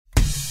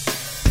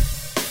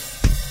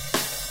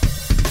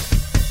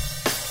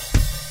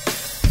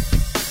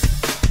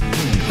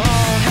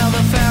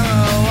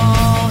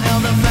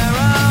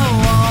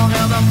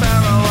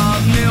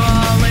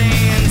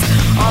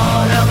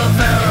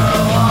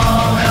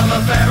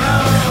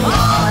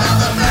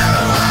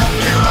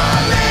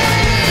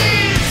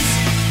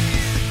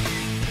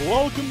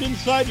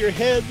your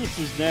head. This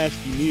is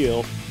Nasty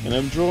Neil, and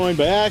I'm joined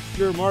by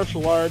actor,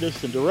 martial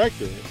artist, and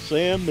director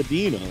Sam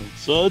Medina.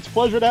 So it's a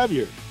pleasure to have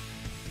you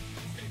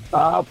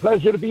here.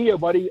 Pleasure to be here,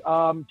 buddy.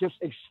 Just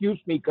excuse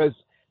me because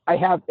I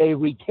have a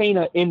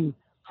retainer in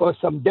for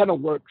some dental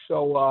work,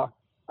 so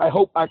I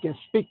hope I can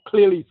speak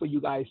clearly for you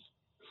guys.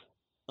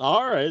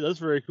 All right, that's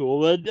very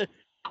cool.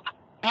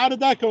 How did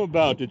that come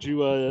about? Did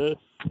you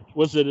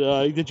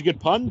did you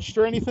get punched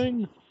or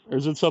anything, or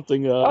is it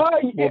something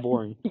more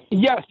boring?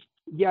 Yes,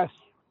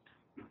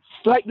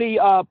 slightly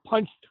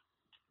punched.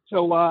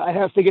 So I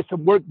have to get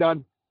some work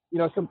done.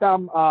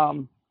 Sometimes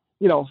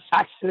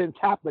accidents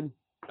happen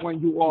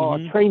when you are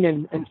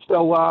training, and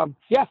so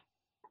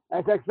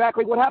that's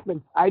exactly what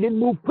happened. I didn't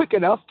move quick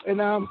enough, and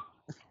I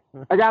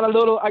got a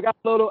little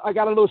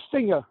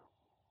stinger.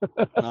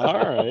 All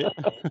right.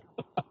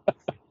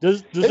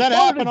 Does that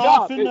happen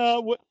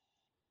often?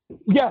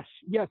 Yes,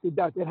 it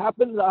does. It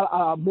happens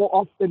more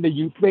often than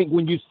you think.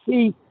 When you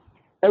see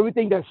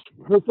everything that's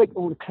perfect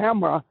on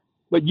camera,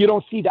 but you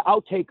don't see the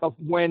outtake of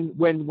when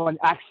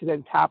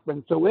accidents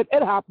happen. So it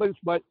happens,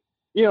 but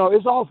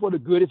it's all for the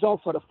good. It's all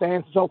for the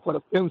fans. It's all for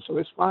the film, so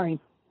it's fine.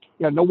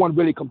 No one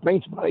really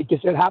complains about it.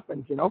 It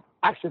happens.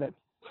 Accidents.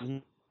 Mm-hmm.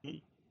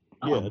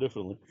 Yeah,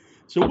 definitely.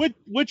 So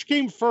which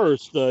came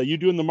first? You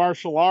doing the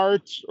martial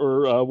arts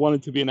or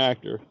wanting to be an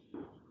actor?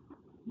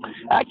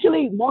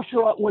 Actually,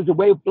 martial art was the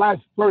way of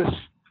life first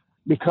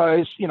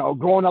because,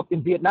 growing up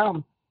in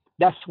Vietnam,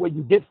 that's what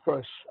you did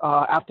first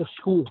after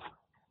school.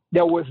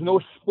 There was no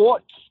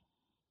sports.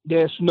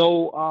 There's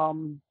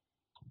no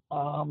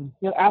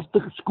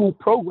after school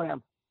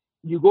program.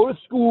 You go to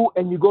school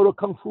and you go to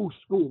Kung Fu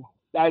school,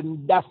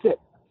 and that's it.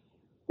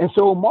 And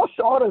so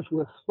martial arts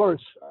was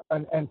first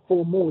and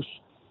foremost,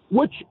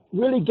 which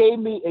really gave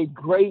me a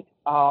great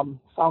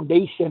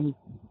foundation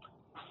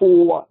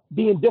for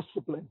being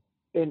disciplined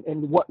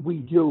in what we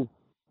do.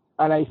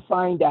 And I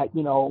find that,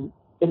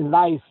 in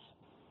life,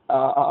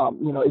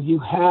 if you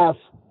have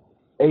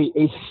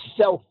a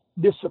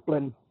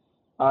self-discipline,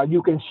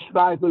 you can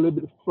strive a little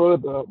bit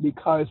further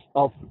because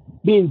of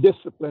being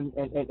disciplined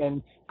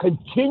and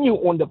continue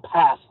on the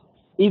path,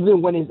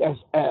 even when it's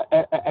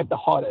at the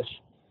hardest.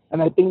 And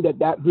I think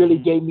that really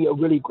gave me a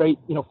really great,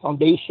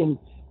 foundation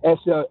as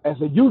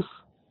a youth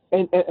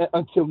and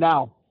until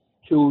now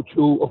to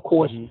of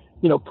course,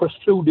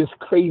 pursue this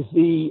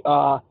crazy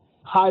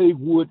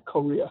Hollywood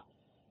career.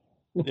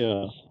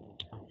 Yeah.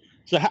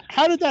 So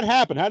how did that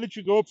happen? How did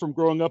you go from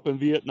growing up in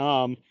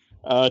Vietnam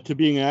to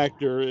being an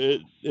actor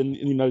in the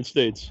United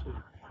States?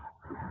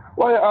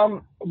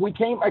 Well,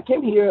 I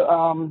came here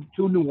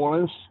to New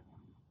Orleans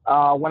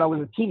when I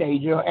was a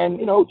teenager, and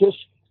just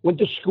went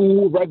to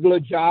school, regular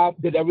job,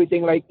 did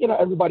everything like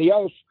everybody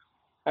else.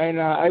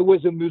 And I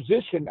was a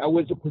musician. I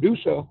was a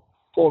producer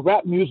for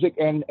rap music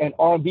and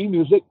R&B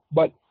music.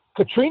 But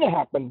Katrina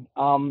happened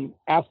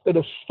after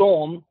the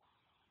storm.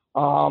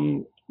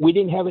 We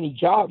didn't have any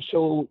jobs.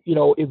 So,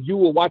 if you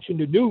were watching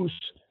the news,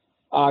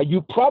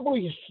 you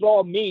probably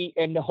saw me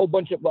and a whole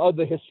bunch of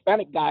other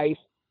Hispanic guys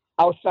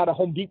outside of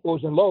Home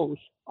Depots and Lowe's.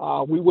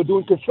 We were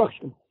doing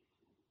construction.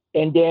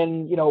 And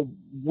then,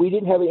 we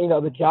didn't have any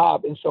other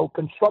job. And so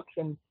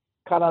construction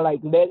kind of like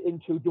led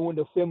into doing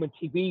the film and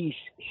TV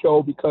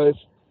show because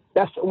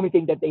that's the only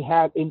thing that they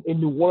had in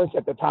New Orleans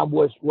at the time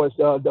was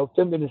the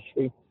film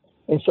industry.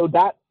 And so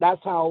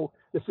that's how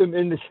the film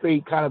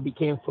industry kind of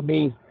became for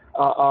me,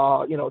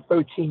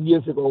 13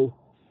 years ago.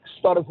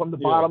 Started from the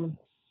bottom,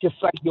 just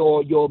like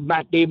your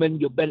Matt Damon,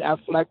 your Ben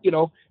Affleck,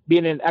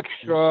 being an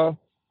extra,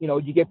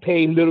 you get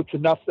paid little to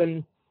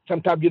nothing.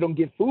 Sometimes you don't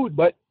get food,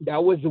 but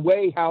that was the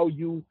way how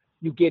you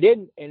get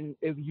in. And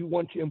if you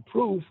want to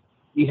improve,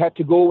 you have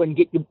to go and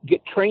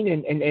get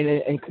training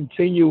and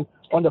continue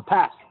on the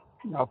path.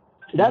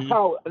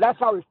 So that's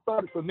how it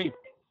started for me.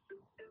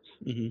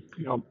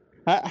 Mm-hmm.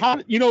 How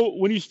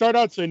when you start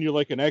out saying you're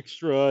like an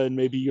extra and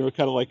maybe you're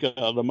kind of like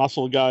the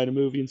muscle guy in a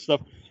movie and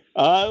stuff,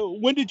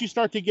 when did you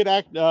start to get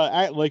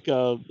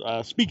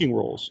speaking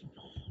roles?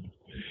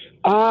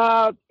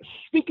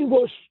 Speaking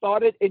roles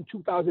started in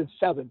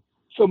 2007,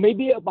 so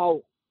maybe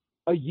about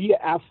a year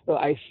after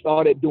I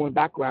started doing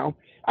background.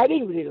 I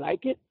didn't really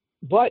like it,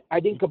 but I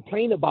didn't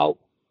complain about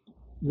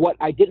what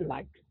I didn't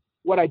like.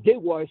 What I did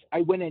was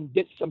I went and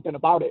did something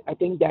about it. I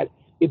think that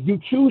if you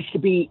choose to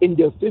be in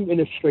the film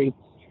industry,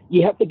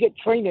 you have to get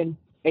training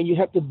and you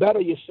have to better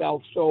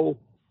yourself so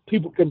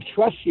people can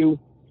trust you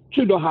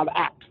to know how to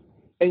act.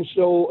 And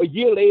so a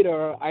year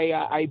later,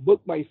 I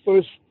booked my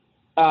first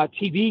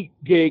TV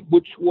gig,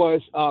 which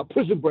was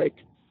Prison Break.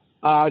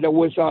 That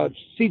was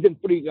season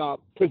 3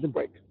 Prison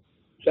Break.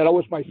 So that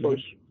was my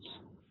first.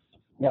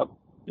 Yep.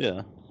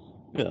 Yeah.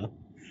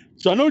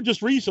 So I know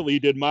just recently you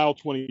did Mile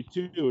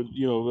 22,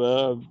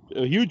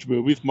 a huge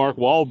movie with Mark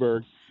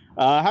Wahlberg.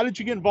 How did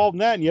you get involved in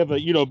that? And you have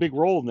a big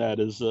role in that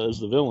as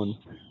the villain.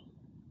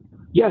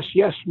 Yes.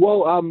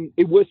 Well,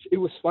 it was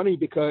funny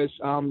because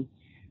I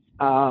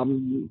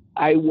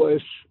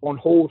was on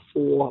hold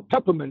for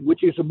Peppermint,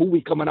 which is a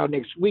movie coming out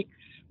next week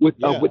with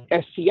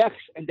STX,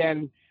 and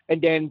then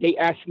they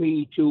asked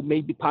me to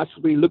maybe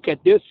possibly look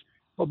at this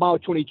for Mile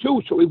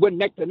 22, so we went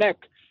neck to neck.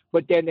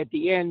 But then at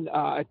the end,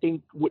 I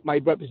think with my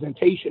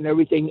representation and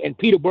everything, and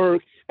Peter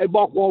Berg and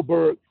Mark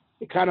Wahlberg,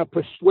 it kind of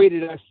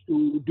persuaded us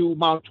to do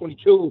Mile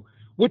 22,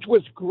 which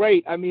was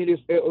great. I mean,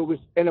 it was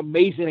an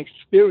amazing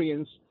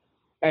experience.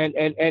 And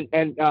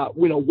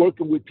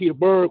working with Peter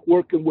Berg,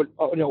 working with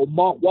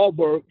Mark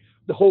Wahlberg,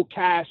 the whole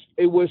cast,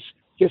 it was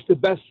just the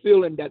best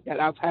feeling that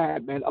I've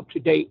had, man, up to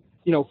date,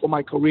 for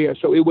my career.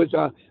 So it was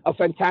a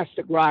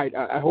fantastic ride.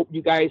 I hope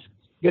you guys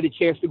get a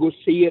chance to go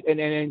see it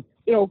and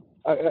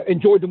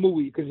enjoy the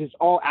movie, because it's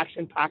all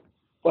action packed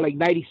for like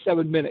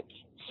 97 minutes.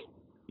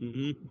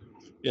 Mm-hmm.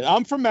 Yeah,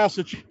 I'm from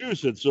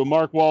Massachusetts, so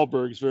Mark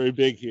Wahlberg's very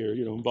big here,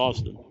 in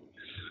Boston.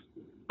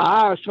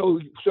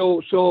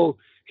 So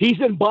he's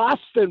in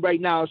Boston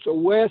right now. So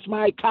where's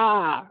my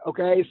car?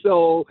 Okay,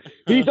 so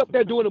he's up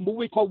there doing a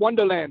movie called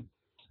Wonderland.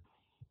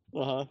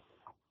 Uh-huh.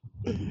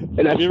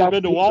 Have you ever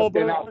been to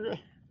Wahlberg?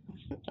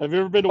 Have you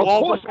ever been to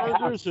Wahlberg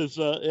Burgers?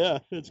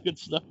 It's good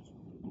stuff.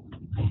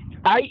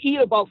 I eat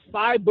about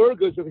 5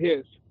 burgers of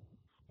his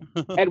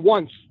at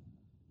once.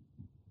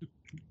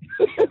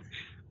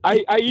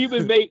 I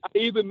even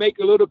make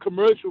a little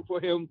commercial for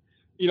him,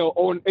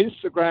 on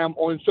Instagram,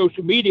 on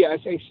social media. I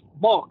say,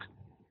 Mark,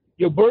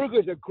 your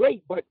burgers are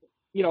great, but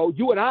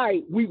you and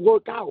I, we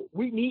work out.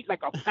 We need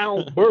like a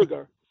pound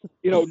burger.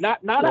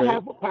 Not right. A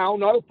half a pound,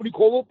 not a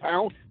 3/4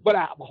 pound, but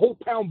a whole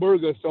pound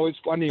burger. So it's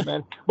funny,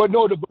 man. But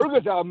no, the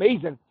burgers are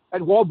amazing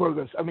at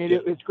Wahlburgers. I mean,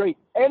 it's great,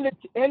 and the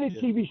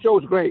TV show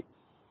is great.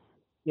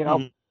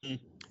 Mm-hmm.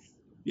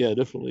 Yeah,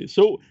 definitely.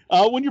 So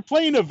when you're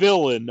playing a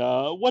villain,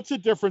 what's the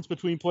difference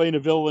between playing a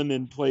villain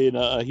and playing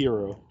a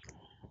hero?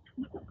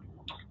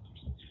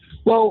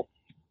 Well,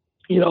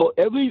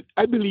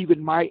 I believe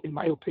in my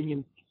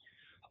opinion,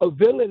 a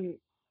villain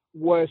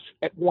was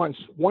at once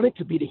wanted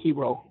to be the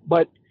hero,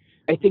 but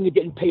I think it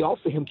didn't pay off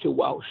for him too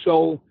well.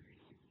 So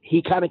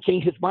he kind of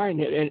changed his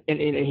mind and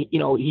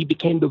he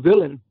became the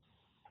villain.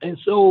 And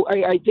so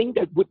I think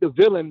that with the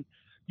villain,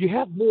 you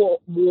have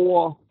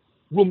more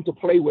room to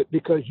play with,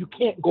 because you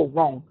can't go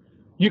wrong.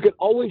 You can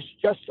always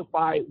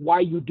justify why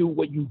you do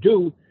what you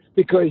do,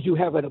 because you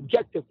have an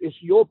objective. It's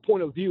your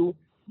point of view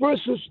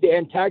versus the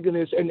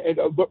antagonist and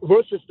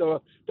versus the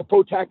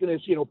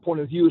protagonist, point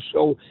of view.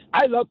 So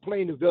I love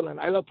playing the villain.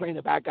 I love playing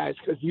the bad guys,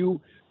 because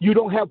you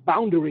don't have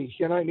boundaries.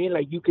 You know what I mean?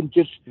 Like, you can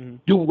just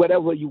do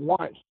whatever you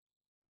want.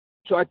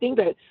 So I think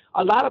that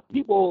a lot of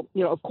people,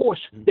 of course,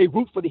 they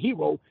root for the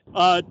hero.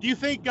 Do you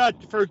think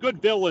for a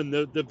good villain,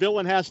 the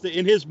villain has to,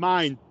 in his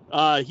mind,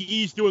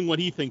 he's doing what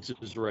he thinks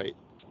is right?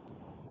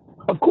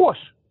 Of course,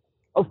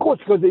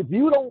 because if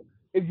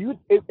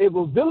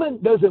a villain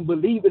doesn't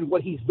believe in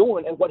what he's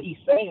doing and what he's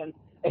saying,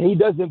 and he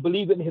doesn't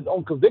believe in his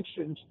own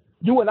convictions,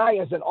 you and I,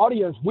 as an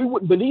audience, we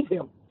wouldn't believe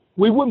him.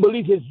 We wouldn't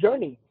believe his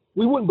journey.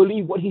 We wouldn't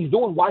believe what he's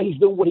doing, why he's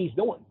doing what he's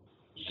doing.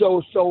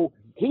 So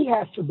he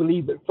has to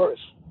believe it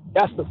first.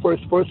 That's the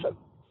first person,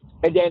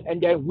 and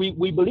then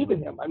we believe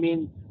in him. I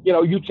mean,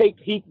 you take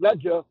Heath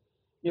Ledger,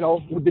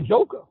 with the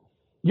Joker,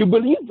 you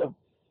believe him.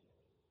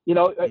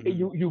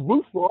 You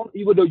root for him,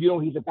 even though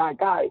he's a bad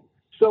guy.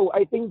 So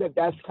I think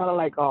that's kind of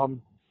like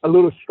a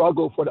little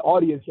struggle for the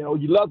audience. You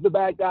love the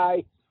bad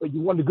guy, but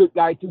you want the good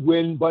guy to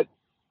win. But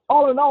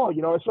all in all,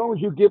 as long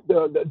as you give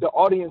the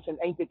audience an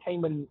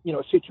entertainment,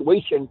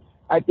 situation,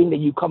 I think that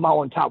you come out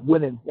on top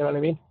winning. You know what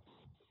I mean?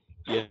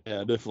 Yeah,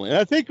 definitely. And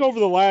I think over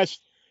the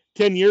last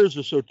 10 years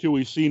or so, too,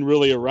 we've seen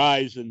really a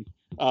rise in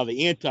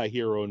the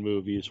anti-hero in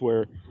movies,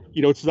 where,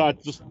 it's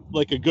not just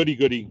like a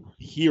goody-goody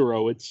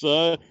hero. It's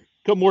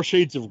got more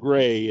shades of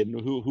gray and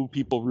who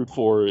people root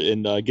for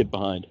and get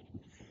behind.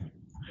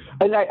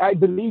 And I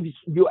believe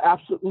you're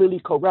absolutely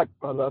correct,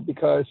 brother,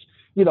 because,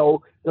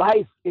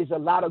 life is a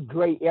lot of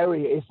gray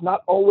area. It's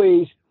not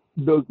always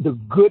the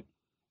good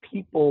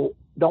people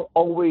don't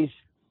always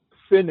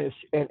finish,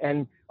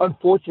 and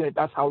unfortunate,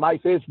 that's how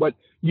life is. But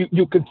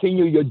you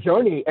continue your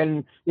journey,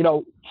 and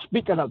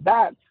speaking of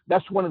that,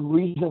 that's one of the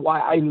reasons why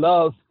I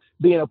love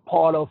being a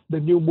part of the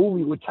new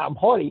movie with Tom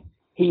Hardy.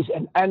 He's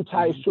an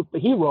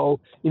anti-superhero.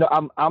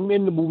 I'm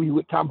in the movie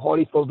with Tom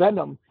Hardy for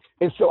Venom,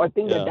 and so I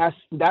think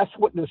that's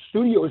what the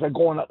studios are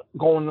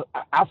going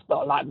after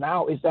a lot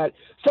now, is that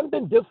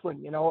something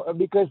different,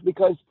 because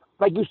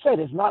like you said,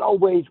 it's not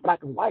always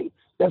black and white.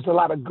 There's a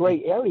lot of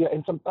gray area,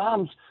 and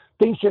sometimes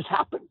things just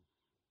happen.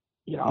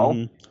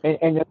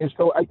 And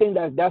so I think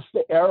that's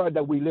the era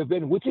that we live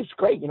in, which is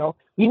great. You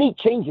need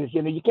changes.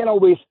 You can't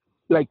always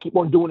keep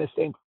on doing the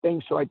same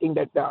thing. So I think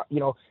that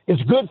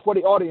it's good for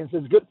the audience.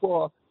 It's good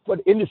for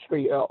the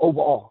industry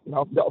overall.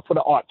 For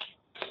the arts.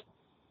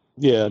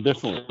 Yeah,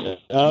 definitely.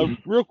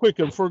 Real quick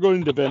before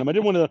going to Venom, I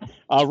did want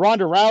to.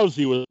 Ronda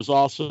Rousey was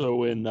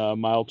also in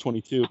Mile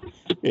 22,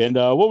 and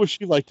what was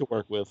she like to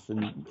work with?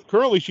 And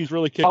currently, she's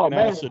really kicking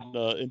ass in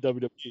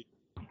WWE.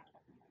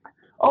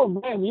 Oh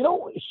man,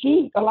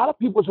 a lot of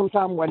people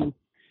sometimes when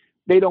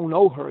they don't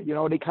know her,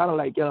 they kind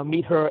of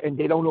meet her and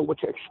they don't know what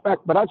to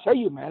expect. But I tell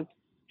you, man,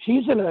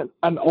 she's an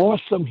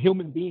awesome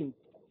human being.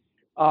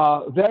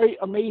 Very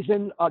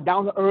amazing,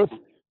 down to earth.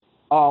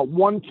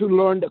 Want to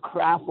learn the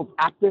craft of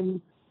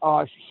acting.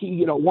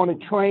 She, want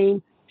to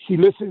train. She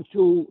listened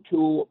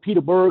to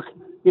Peter Berg,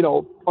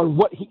 on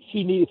what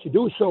she needed to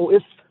do. So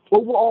it's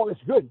overall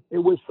it's good.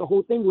 The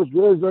whole thing was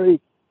very, very,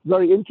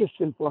 very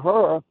interesting for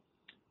her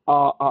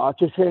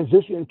to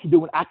transition to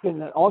doing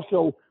acting and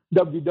also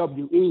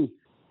WWE.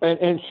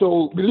 And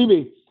so believe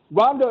me,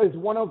 Ronda is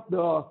one of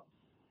the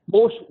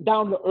most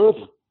down to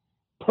earth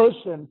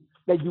person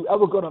that you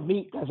ever gonna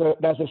meet as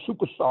a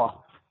superstar.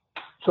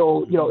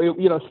 So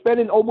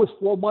spending almost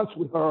 4 months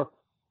with her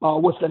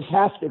was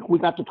fantastic. We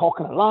got to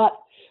talking a lot.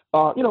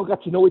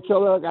 Got to know each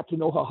other. Got to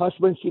know her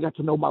husband. She got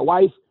to know my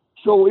wife.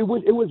 So it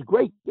was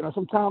great.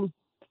 Sometimes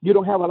you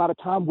don't have a lot of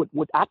time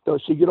with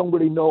actors, so you don't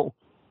really know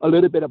a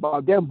little bit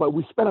about them. But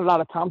we spent a lot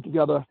of time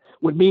together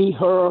with me,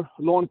 her,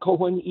 Lauren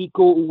Cohen,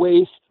 Iko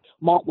Uwais,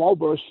 Mark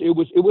Wahlberg. It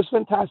was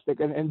fantastic.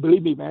 And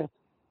believe me, man,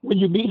 when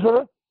you meet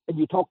her and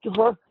you talk to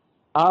her,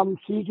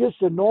 she's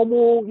just a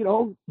normal,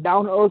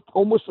 down to earth,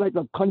 almost like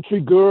a country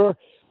girl,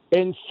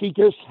 and she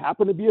just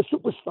happened to be a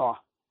superstar.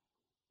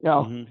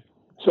 Mm-hmm.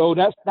 So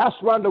that's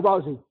Ronda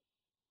Rousey.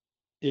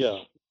 Yeah.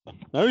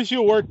 Notice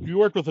you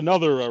worked with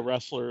another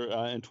wrestler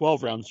in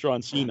 12 rounds,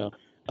 John Cena.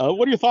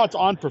 What are your thoughts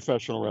on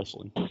professional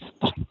wrestling?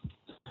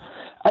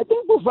 I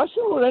think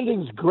professional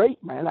wrestling is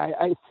great, man.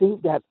 I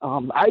think that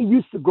I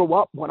used to grow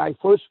up when I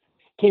first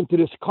came to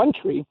this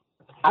country.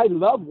 I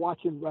love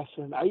watching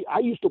wrestling. I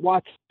used to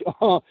watch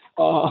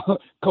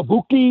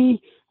Kabuki,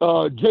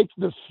 Jake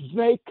the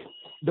Snake,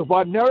 the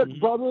Von Erich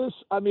brothers.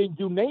 I mean,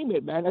 you name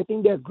it, man. I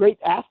think they're great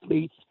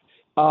athletes.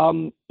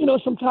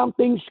 Sometimes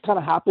things kind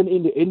of happen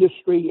in the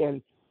industry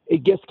and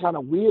it gets kind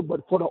of weird,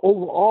 but for the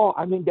overall,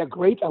 I mean, they're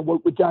great. I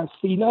worked with John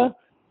Cena.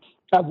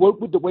 I've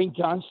worked with Dwayne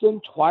Johnson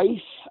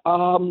twice.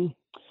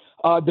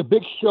 The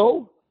Big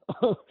Show,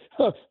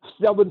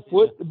 7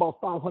 foot, about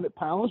 500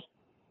 pounds.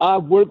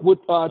 I've worked with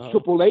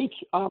Triple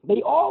H.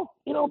 They all,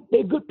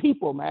 they're good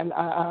people, man.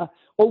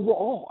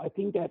 Overall, I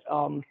think that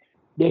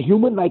they're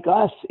human like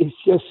us. It's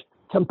just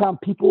sometimes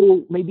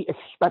people maybe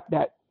expect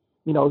that,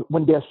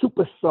 when they're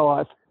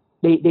superstars,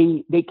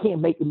 they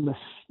can't make a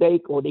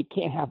mistake or they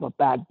can't have a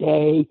bad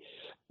day,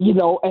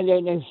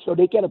 and so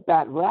they get a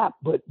bad rap.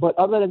 But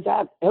other than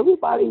that,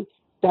 everybody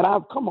that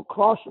I've come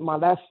across in my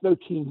last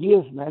 13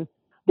 years, man,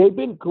 they've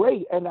been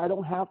great, and I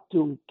don't have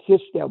to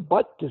kiss their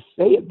butt to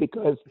say it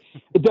because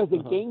it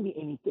doesn't gain me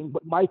anything.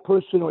 But my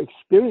personal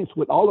experience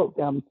with all of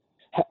them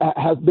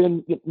has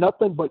been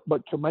nothing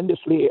but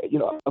tremendously,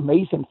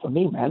 amazing for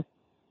me, man.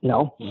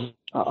 Like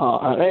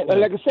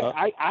I said,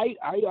 I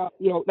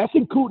that's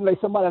including like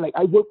somebody like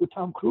I work with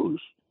Tom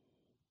Cruise.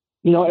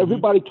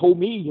 Everybody told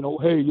me,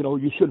 hey,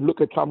 you shouldn't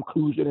look at Tom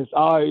Cruise in his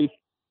eyes.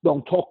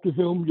 Don't talk to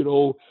him.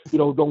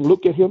 Don't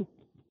look at him.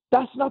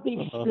 That's not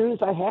the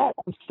experience I had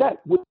on set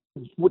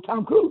with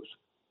Tom Cruise.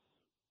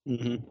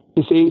 Mm-hmm.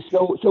 You see,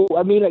 so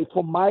I mean, like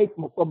from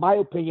my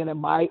opinion and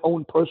my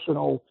own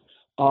personal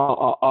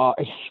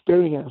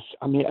experience,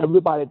 I mean,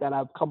 everybody that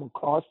I've come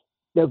across,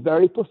 they're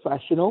very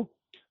professional.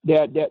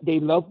 They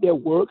love their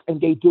work and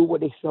they do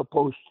what they're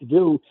supposed to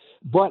do.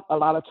 But a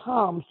lot of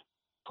times,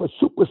 for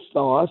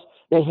superstars,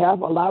 they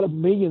have a lot of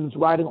millions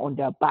riding on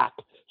their back,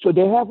 so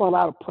they have a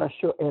lot of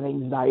pressure and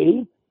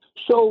anxiety.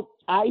 So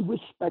I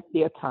respect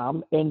their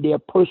time and their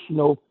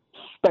personal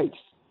space.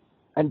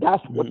 And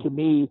that's what, to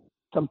me,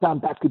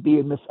 sometimes that could be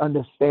a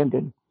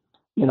misunderstanding,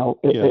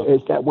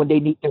 is that when they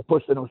need their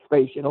personal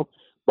space,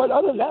 But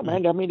other than that,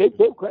 man, I mean,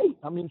 they're great.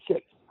 I mean,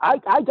 shit,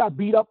 I got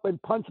beat up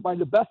and punched by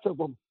the best of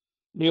them,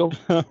 Neil.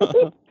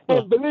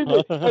 and believe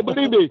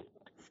me,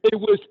 it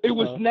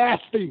was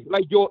nasty,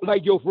 like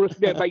your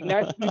first day, like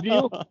nasty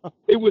deal.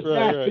 It was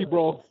nasty,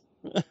 bro.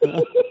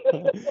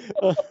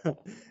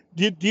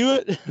 Do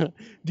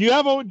you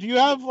have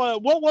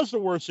what was the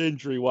worst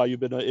injury while you've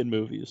been in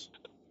movies?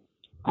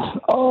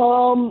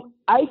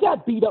 I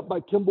got beat up by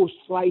Kimbo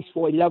Slice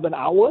for 11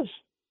 hours.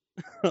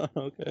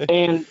 Okay.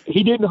 And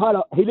he didn't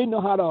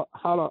know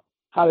how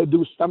to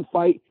do stunt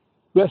fight.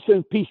 Rest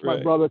in peace,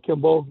 my brother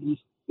Kimbo.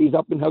 He's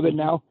up in heaven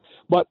now.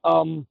 But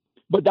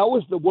that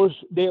was the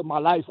worst day of my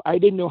life. I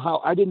didn't know how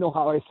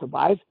I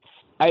survived.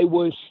 I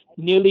was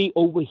nearly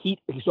overheat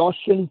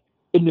exhaustion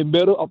in the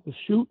middle of the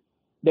shoot.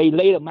 They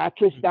laid a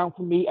mattress down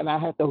for me and I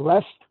had to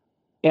rest.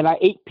 And I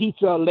ate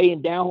pizza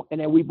laying down and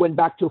then we went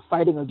back to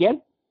fighting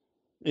again.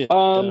 So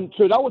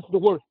that was the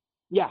worst.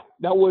 Yeah,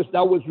 that was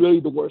really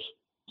the worst.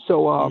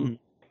 So and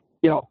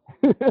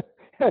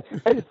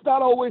it's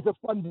not always a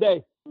fun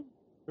day.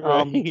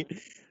 Right.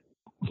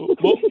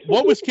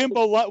 What was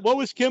Kimbo like? What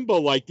was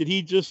Kimbo like?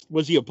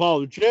 Was he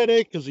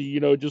apologetic? Because he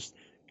just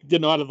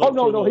didn't know how to.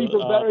 No, he's a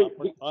very.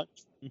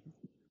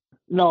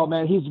 No,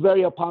 man, he's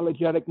very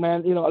apologetic,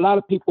 man. A lot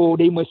of people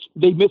they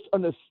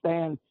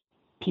misunderstand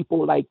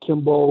people like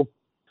Kimbo.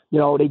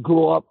 They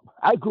grew up.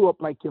 I grew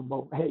up like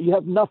Kimbo. Hey, you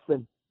have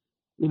nothing.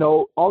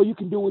 All you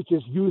can do is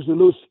just use the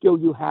little skill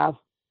you have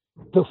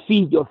to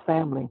feed your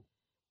family.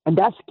 And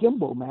that's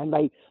Kimbo, man.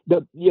 Like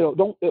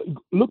don't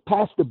look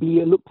past the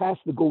beard, look past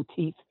the gold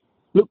teeth,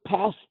 look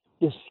past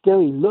the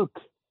scary look.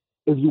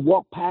 If you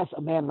walk past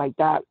a man like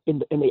that in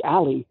the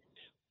alley,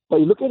 but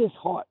you look at his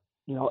heart,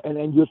 and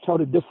then you'll tell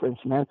the difference,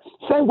 man.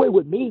 Same way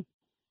with me.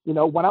 You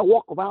know, when I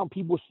walk around,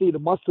 people see the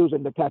muscles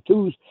and the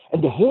tattoos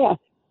and the hair.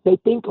 They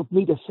think of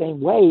me the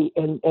same way.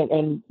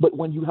 And but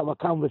when you have a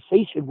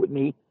conversation with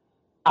me,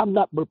 I'm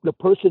not the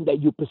person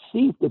that you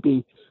perceive to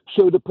be.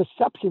 So the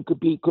perception could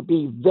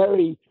be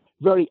very,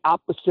 very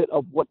opposite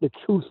of what the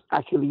truth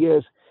actually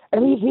is.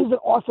 And he's an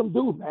awesome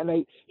dude, man.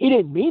 Like, he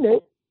didn't mean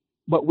it,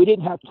 but we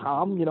didn't have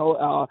time. You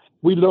know,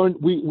 we learned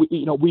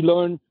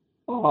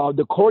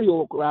the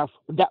choreograph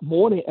that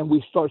morning, and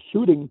we start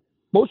shooting.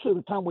 Most of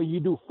the time when you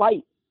do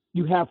fight,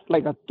 you have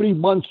like a 3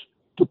 months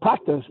to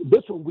practice.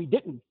 This one we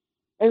didn't,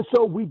 and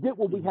so we did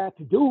what we had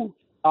to do.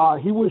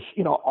 He was,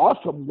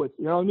 awesome with,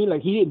 you know what I mean?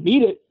 Like, he didn't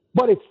need it,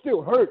 but it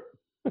still hurt.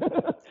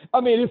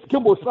 I mean, it's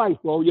Kimbo Slice,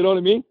 bro. You know what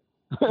I mean?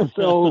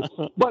 So,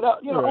 but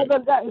Right. other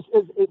than that,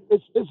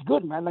 it's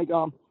good, man. Like,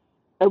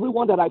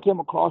 everyone that I came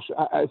across,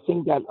 I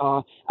think that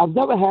I've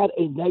never had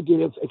a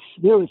negative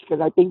experience,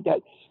 because I think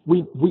that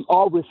we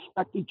all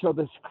respect each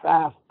other's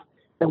craft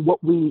and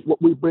what we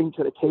bring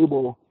to the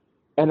table.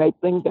 And I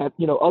think that,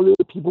 other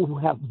people who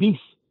have beef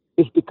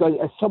is because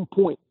at some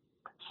point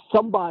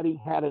somebody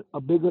had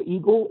a bigger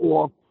ego,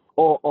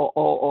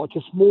 or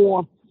just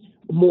more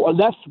or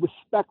less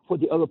respect for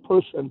the other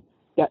person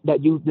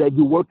that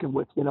you're working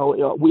with.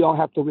 We all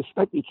have to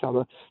respect each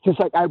other, just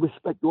like I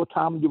respect your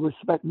time and you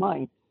respect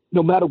mine,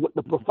 no matter what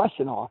the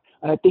profession are.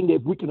 And I think that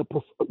if we can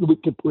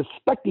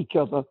respect each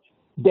other,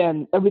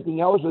 then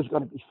everything else is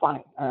going to be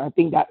fine. And I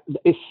think that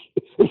it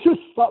should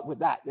start with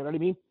that. You know what I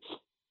mean?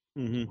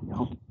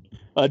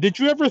 Did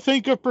you ever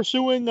think of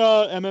pursuing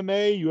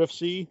MMA,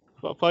 UFC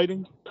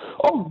fighting?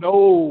 Oh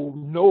no.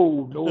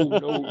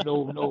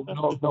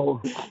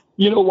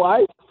 You know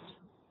why?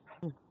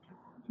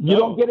 You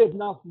don't get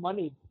enough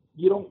money.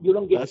 You don't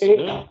get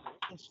paid.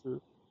 That's true.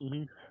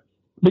 Mm-hmm.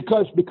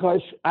 Because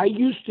I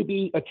used to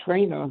be a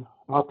trainer,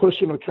 a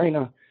personal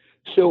trainer.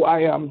 So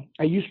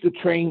I used to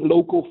train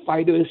local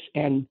fighters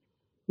and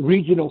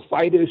regional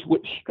fighters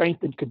with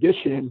strength and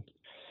conditioning.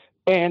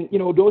 And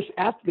those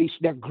athletes,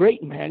 they're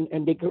great, man,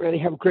 and they really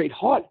have a great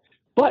heart,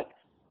 but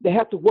they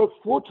have to work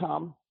full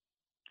time,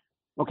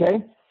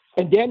 okay?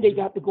 And then they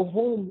got to go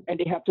home and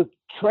they have to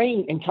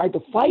train and try to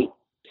fight.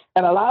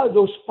 And a lot of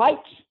those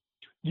fights,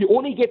 you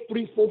only get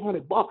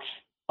 $300-400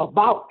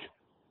 about.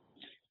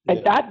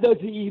 And that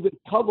doesn't even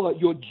cover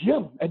your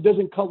gym. It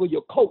doesn't cover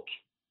your coach.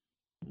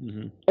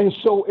 Mm-hmm. And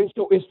so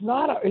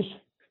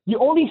you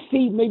only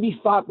see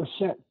maybe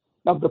 5%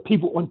 of the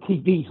people on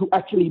TV who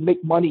actually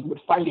make money with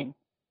fighting.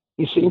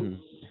 You see? Mm-hmm.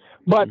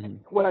 But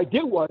what I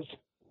did was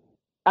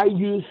I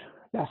used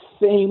that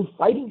same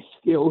fighting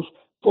skills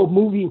for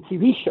movie and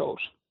TV shows,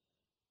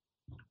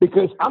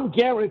 because I'm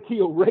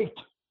guaranteed a rate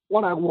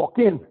when I walk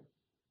in.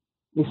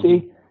 You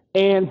see?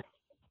 And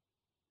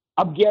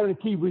I'm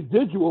guaranteed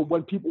residual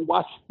when people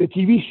watch the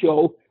TV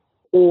show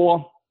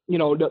or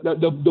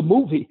the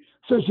movie.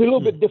 So it's a little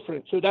bit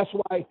different. So that's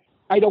why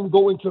I don't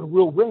go into the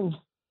real ring.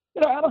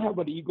 I don't have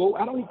an ego.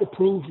 I don't need to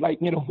prove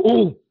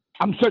oh,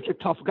 I'm such a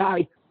tough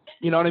guy.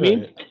 You know what I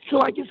mean?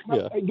 So I just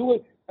I do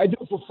it. I do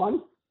it for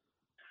fun.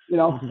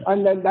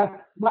 And then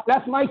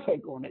that's my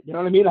take on it. You know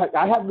what I mean?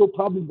 I have no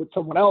problem with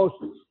someone else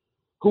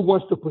who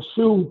wants to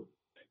pursue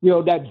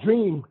that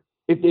dream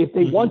if they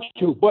want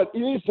to. But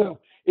it's a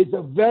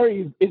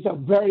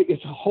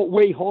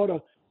way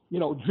harder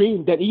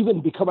dream than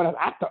even becoming an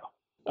actor.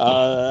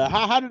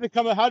 How did it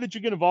come? How did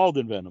you get involved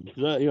in Venom?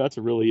 That's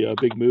a really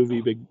big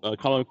movie, big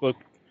comic book.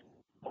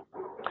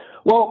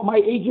 Well,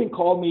 my agent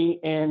called me,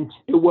 and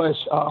it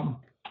was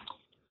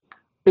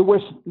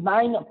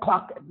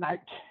 9:00 at night,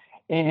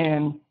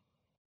 and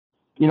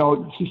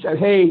she said,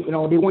 "Hey,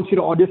 they want you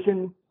to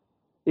audition.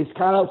 It's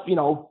kind of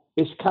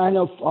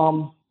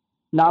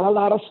not a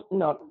lot of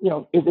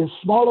it's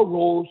smaller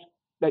roles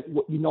that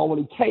what you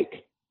normally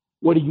take.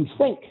 What do you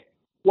think?"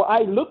 Well,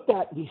 I looked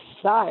at the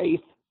size,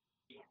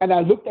 and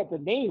I looked at the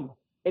name,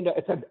 and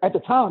at the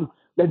time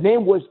the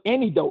name was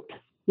Antidote,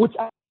 which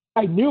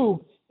I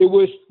knew it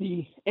was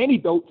the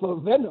antidote for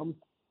Venom,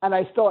 and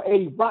I saw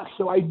Eddie Brock,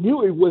 so I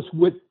knew it was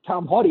with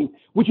Tom Hardy,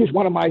 which is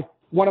one of my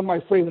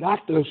favorite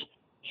actors.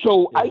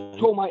 So I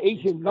told my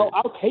agent, "No,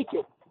 I'll take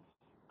it."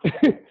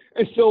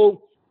 And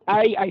so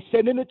I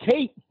sent in a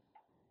tape.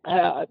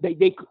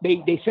 They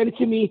sent it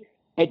to me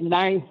at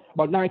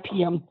about 9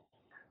 p.m.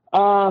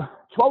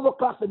 12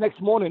 o'clock the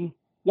next morning,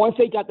 once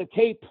they got the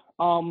tape,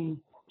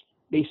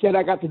 they said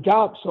I got the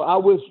job. So I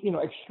was,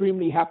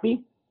 extremely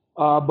happy.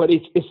 But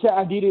it said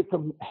I needed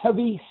some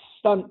heavy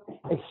stunt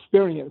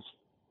experience.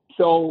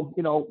 So,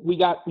 we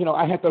got,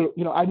 I had to,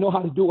 I know how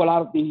to do a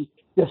lot of the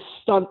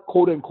stunt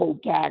quote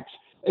unquote gags.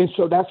 And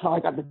so that's how I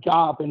got the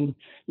job. And,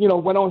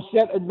 went on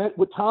set and met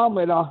with Tom,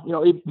 and,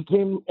 it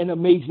became an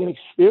amazing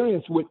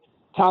experience with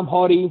Tom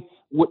Hardy,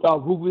 with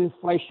Ruben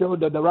Fleischer,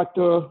 the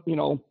director,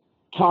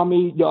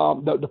 Tommy,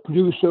 the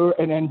producer,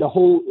 and then the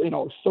whole,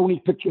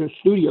 Sony Pictures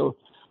studio.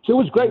 So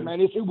it was great,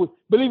 man. It was,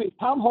 believe me,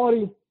 Tom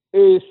Hardy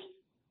is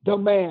the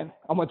man.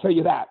 I'm going to tell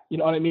you that. You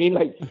know what I mean?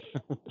 Like,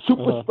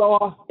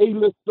 superstar,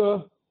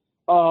 A-lister,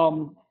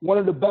 one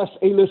of the best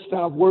A-listers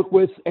I've worked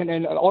with. And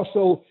then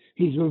also,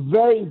 he's a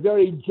very,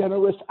 very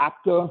generous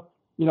actor.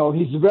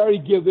 He's very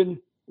giving,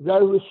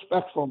 very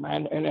respectful,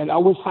 man. And I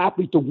was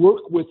happy to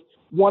work with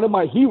one of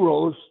my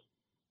heroes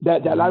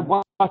that I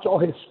watch all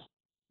his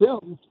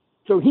films.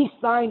 So he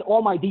signed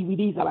all my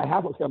DVDs that I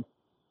have of him.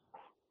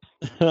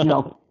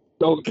 So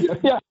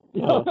yeah.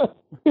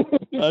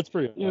 That's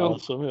pretty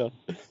awesome. Yeah.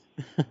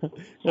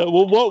 Yeah.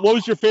 Well, what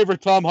was your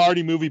favorite Tom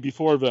Hardy movie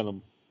before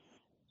Venom?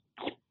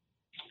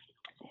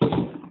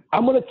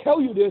 I'm going to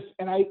tell you this,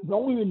 and I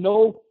don't even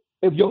know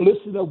if your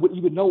listener would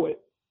even know it.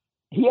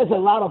 He has a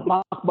lot of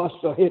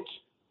blockbuster hits,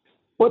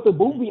 but the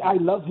movie I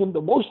love him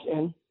the most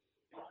in,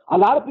 a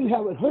lot of people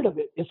haven't heard of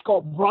it. It's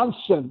called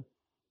Bronson.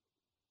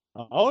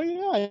 Oh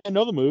yeah, I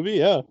know the movie.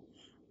 Yeah.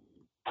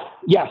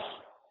 Yes,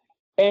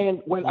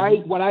 and when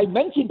I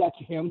mentioned that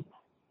to him,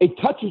 it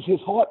touches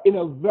his heart in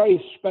a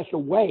very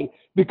special way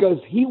because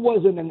he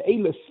wasn't an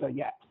A-lister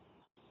yet.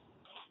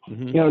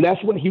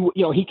 That's when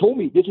he told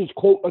me, this is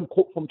quote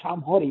unquote from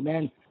Tom Hardy,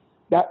 man.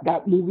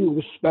 That movie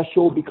was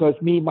special because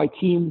me and my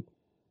team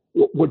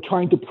were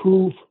trying to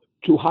prove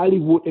to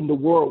Hollywood and the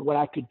world what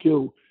I could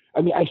do.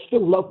 I mean, I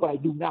still love what I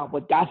do now,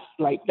 but that's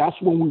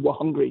when we were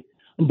hungry.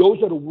 And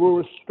those are the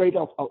words straight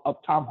up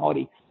of Tom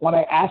Hardy when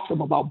I asked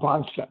him about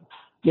Bronson.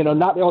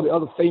 Not all the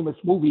other famous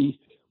movies,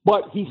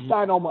 but he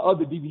signed all my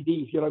other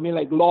DVDs.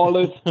 Like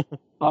Lawless,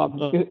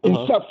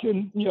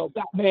 Inception,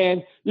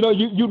 Batman.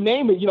 You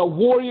name it.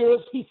 Warriors.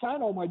 He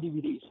signed all my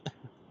DVDs.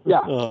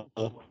 Yeah.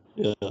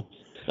 Yeah.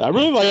 I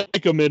really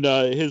like him in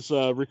his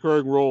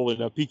recurring role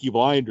in Peaky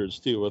Blinders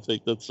too. I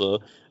think that's a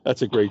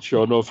great show.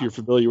 I don't know if you're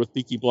familiar with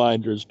Peaky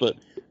Blinders, but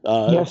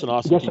that's an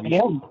awesome TV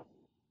show.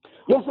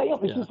 Yes, I am.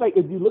 It's just like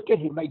if you look at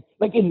him,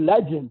 like in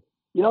Legend,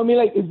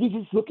 Like if you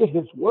just look at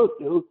his work,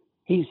 dude,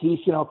 he's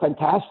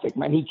fantastic,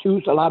 man. He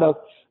chooses a lot of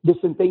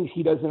different things.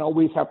 He doesn't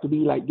always have to be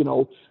like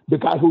the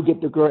guy who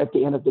get the girl at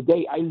the end of the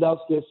day. I love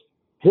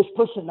his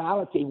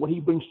personality, what he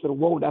brings to the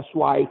role. That's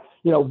why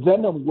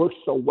Venom works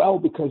so well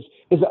because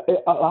a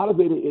lot of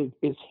it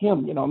is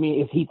him.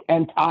 He's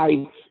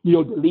anti the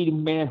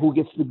leading man who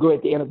gets the good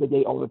at the end of the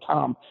day all the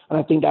time. And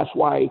I think that's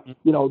why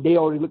they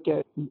already look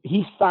at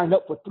he signed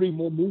up for two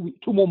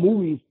more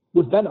movies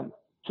with Venom.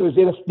 So there's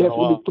going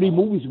to be 3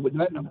 movies with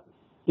Venom.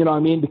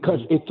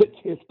 Because it fits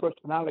his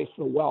personality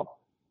so well.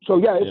 So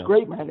yeah, it's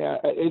great, man.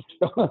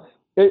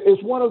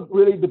 It's one of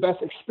really the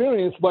best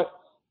experience, but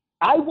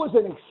I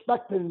wasn't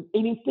expecting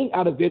anything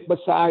out of it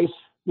besides,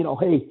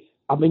 hey,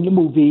 I'm in your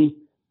movie.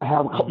 I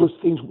have a couple of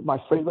things with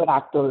my favorite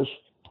actors,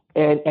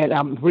 and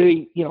I'm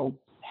really,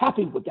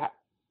 happy with that.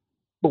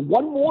 But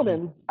one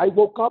morning, I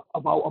woke up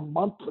about a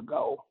month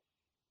ago,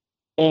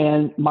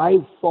 and my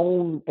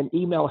phone and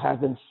email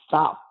hasn't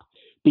stopped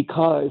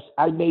because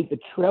I made the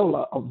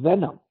trailer of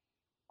Venom.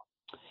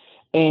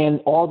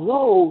 And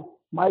although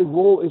my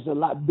role is a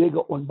lot bigger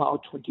on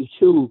Mile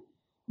 22,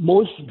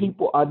 most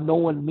people are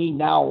knowing me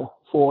now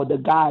for the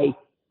guy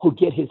who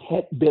get his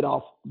head bit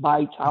off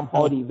by Tom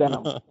Hardy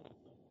Venom.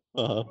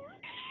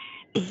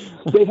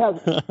 They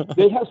have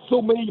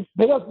so many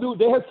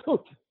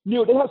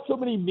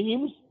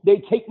memes. They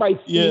take my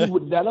scene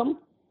with Venom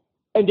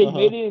and they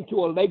made it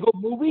into a Lego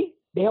movie.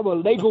 They have a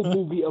Lego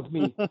movie of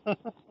me.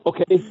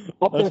 Okay,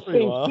 of that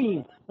same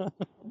scene.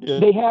 Yeah.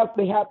 They have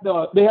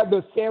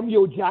the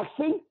Samuel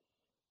Jackson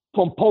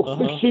from Pulp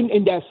Fiction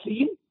in that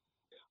scene.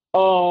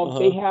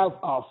 They have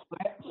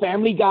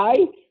Family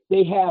Guy.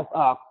 They have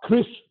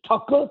Chris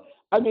Tucker.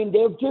 I mean,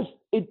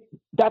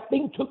 that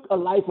thing took a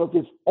life of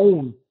its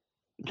own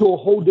to a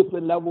whole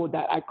different level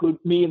that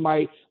me and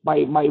my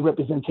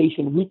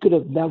representation, we could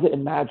have never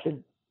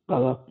imagined,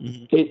 brother.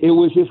 It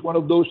was just one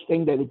of those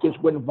things that it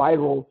just went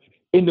viral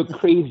in the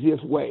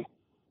craziest way.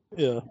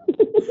 Yeah.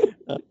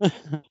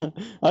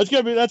 That's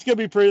gonna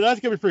be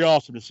pretty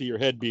awesome to see your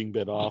head being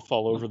bit off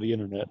all over the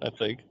internet, I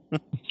think.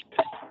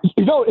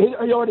 It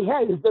already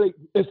has.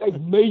 It's like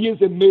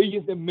millions and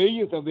millions and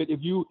millions of it.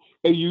 If you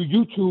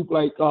YouTube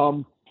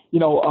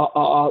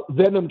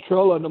Venom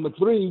trailer number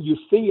 3, you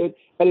see it,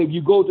 and if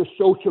you go to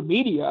social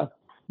media,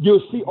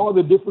 you'll see all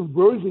the different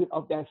versions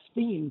of that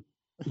scene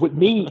with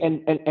me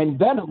and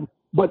Venom,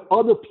 but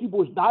other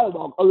people's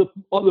dialogue,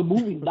 other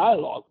movies'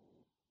 dialogue.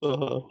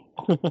 Were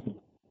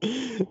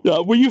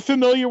you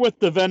familiar with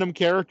the Venom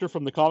character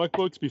from the comic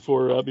books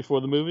before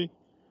the movie?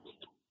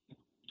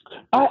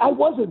 I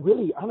wasn't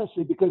really,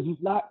 honestly, because he's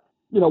not,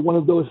 one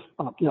of those,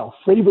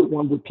 favorite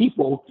ones with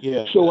people.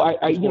 Yeah. So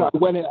I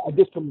went and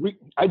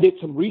I did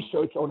some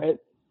research on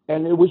it,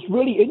 and it was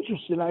really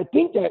interesting. I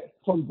think that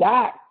from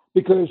that,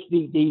 because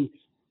the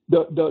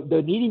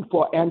needing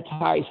for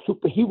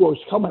anti-superheroes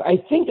coming, I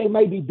think they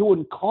might be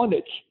doing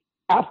Carnage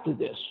after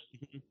this,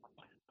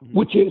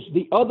 which is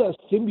the other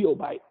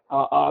symbiote,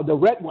 the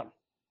red one.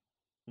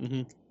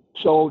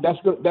 So that's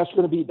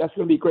gonna be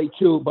great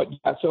too. But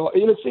yeah, so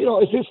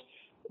it's just.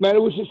 Man,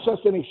 it was just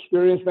such an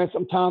experience, man.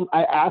 Sometimes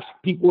I ask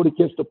people to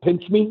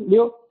pinch me,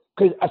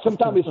 because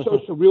sometimes it's so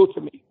surreal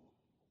to me.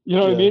 You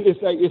know what I mean?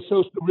 It's like, it's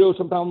so surreal.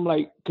 Sometimes I'm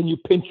like, can you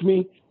pinch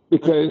me?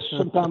 Because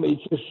sometimes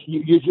it's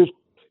just,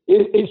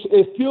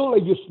 it feels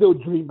like you're still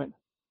dreaming.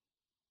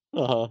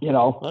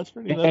 That's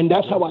pretty. And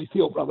that's how I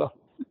feel, brother.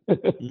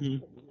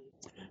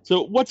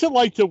 So, what's it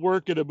like to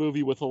work in a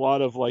movie with a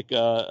lot of like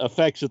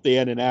effects at the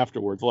end and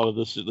afterwards? A lot of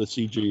the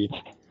CG.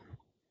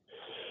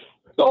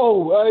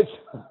 So,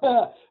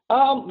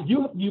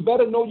 you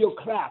better know your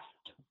craft.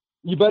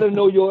 You better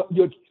know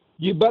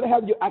you better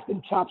have your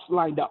acting chops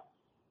lined up.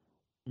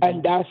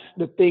 And that's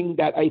the thing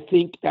that I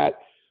think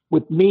that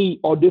with me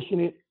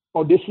auditioning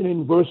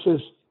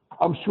versus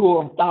I'm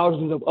sure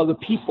thousands of other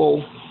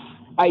people,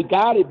 I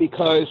got it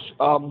because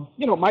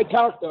my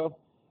character,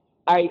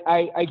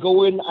 I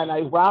go in and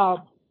I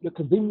rob the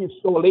convenience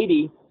store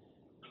lady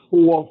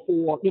for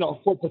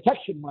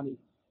protection money.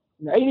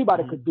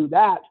 Anybody could do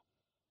that.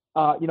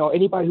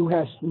 Anybody who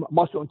has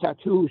muscle and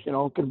tattoos,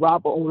 can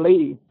rob an old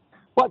lady.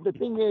 But the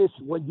thing is,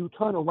 when you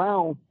turn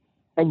around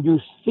and you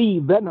see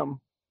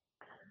Venom,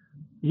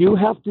 you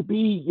have to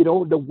be,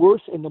 the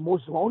worst and the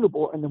most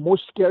vulnerable and the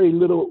most scary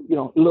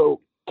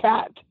little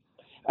cat.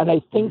 And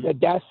I think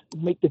that that's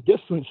make the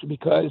difference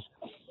because,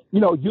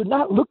 you're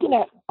not looking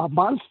at a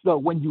monster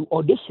when you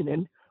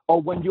auditioning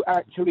or when you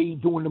actually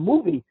doing the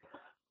movie.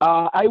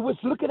 I was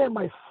looking at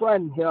my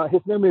friend.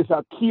 His name is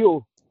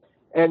Keel,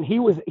 and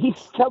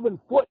he's 7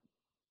 foot,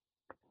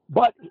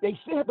 but they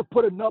still had to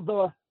put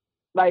another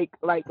like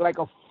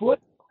a foot,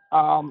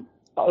 a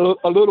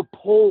little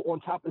pole on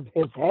top of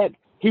his head.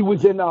 He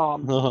was in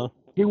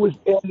he was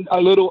in a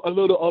little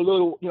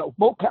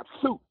mocap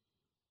suit,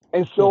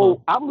 and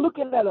so I'm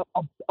looking at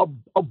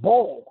a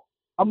ball.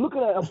 I'm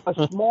looking at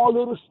a small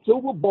little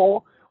silver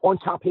ball on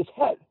top of his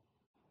head,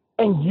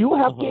 and you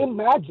have to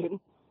imagine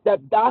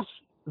that that's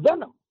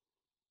Venom.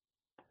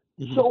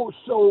 So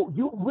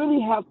you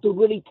really have to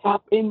really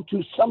tap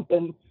into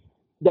something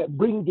that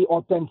brings the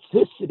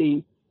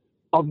authenticity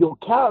of your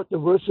character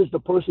versus the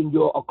person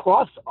you're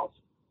across of.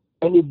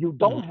 And if you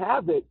don't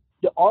have it,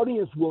 the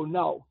audience will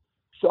know.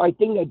 So I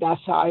think that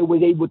that's how I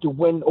was able to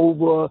win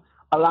over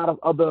a lot of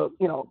other,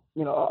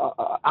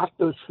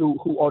 actors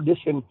who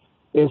audition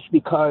is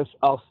because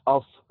of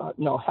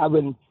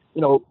having,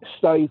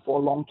 studied for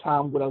a long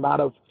time with a lot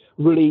of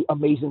really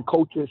amazing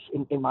coaches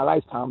in my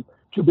lifetime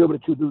to be able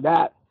to do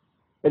that.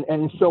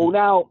 And so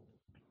now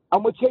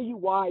I'm going to tell you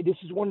why. This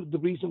is one of the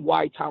reasons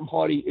why Tom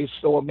Hardy is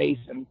so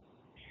amazing.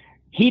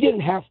 He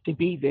didn't have to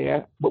be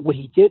there, but what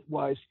he did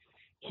was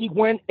he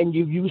went and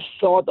you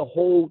saw the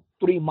whole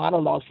 3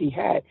 monologues he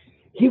had.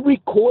 He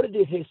recorded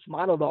his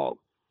monologue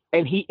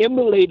and he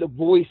emulated the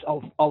voice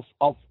of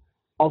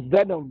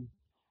Venom,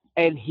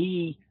 and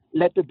he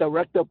let the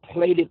director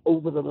play it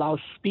over the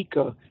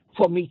loudspeaker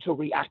for me to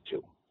react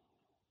to.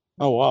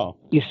 Oh, wow.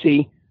 You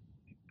see,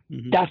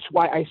 that's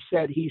why I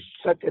said he's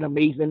such an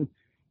amazing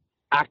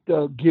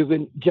actor,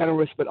 given,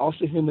 generous, but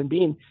also human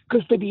being.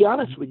 Because to be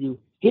honest with you,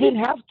 he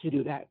didn't have to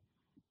do that.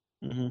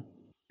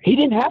 He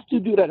didn't have to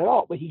do that at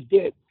all, but he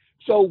did.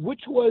 So,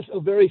 which was a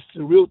very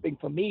surreal thing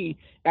for me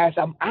as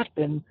I'm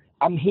acting.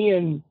 I'm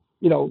hearing,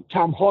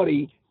 Tom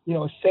Hardy,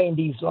 saying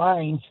these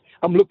lines.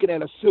 I'm looking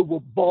at a silver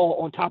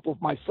ball on top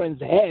of my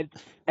friend's head.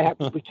 I have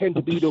to pretend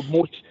to be the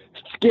most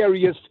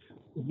scariest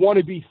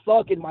wannabe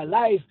thug in my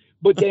life.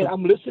 But then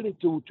I'm listening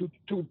to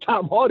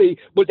Tom Hardy,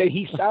 but then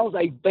he sounds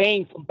like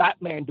Bane from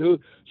Batman, dude.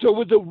 So it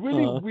was a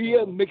really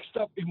weird, mixed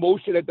up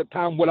emotion at the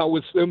time when I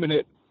was filming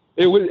it.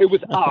 It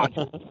was odd.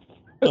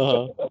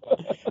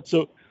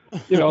 So,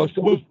 it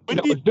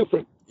was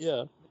different.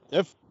 Yeah,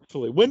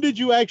 definitely. When did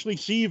you actually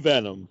see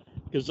Venom?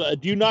 Because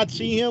do you not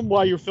see him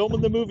while you're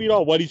filming the movie at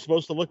all? What he's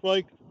supposed to look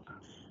like?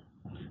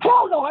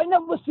 Hell no, I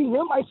never see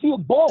him. I see a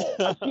ball.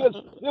 I see a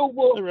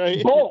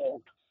silver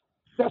ball.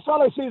 That's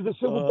all I see is a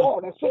silver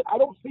ball. That's it. I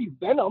don't see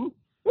Venom.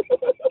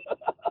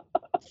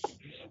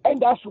 And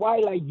that's why,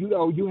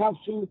 you have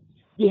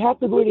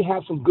to really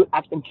have some good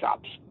acting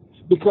chops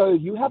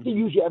because you have to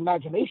use your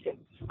imagination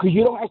because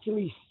you don't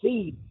actually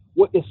see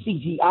what the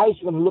CGI is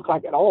going to look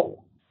like at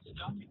all.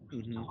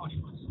 You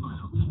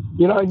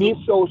know what I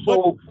mean? So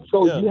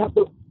you have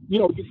to,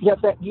 you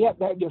have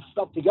to have your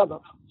stuff together.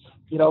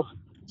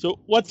 So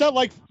what's that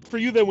like for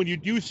you then when you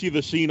do see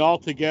the scene all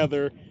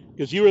together?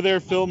 Because you were there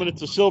filming,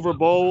 it's a silver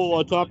bowl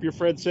on top of your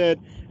friend's head,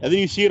 and then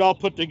you see it all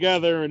put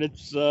together, and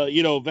it's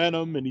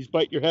Venom, and he's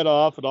biting your head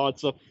off and all that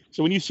stuff.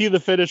 So when you see the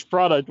finished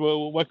product,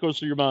 what goes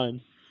through your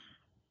mind?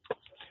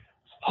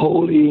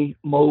 Holy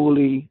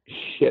moly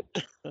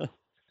shit!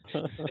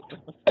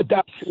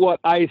 That's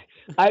what I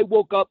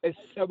woke up at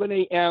 7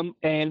 a.m.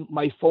 and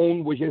my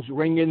phone was just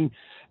ringing,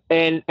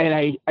 and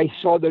I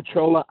saw the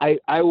trailer. I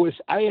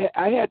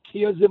had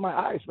tears in my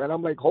eyes, man.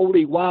 I'm like,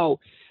 holy wow!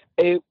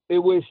 It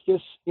was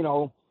just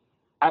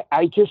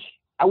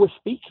I was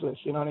speechless,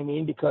 you know what I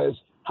mean? Because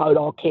how it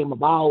all came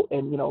about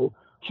and,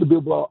 to be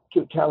able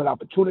to have an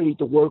opportunity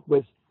to work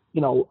with,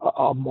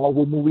 a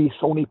Marvel movie,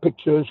 Sony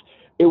Pictures.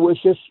 It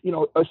was just,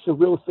 a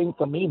surreal thing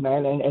for me,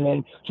 man. And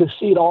then to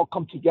see it all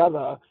come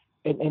together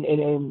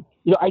and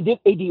I did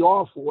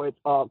ADR for it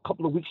a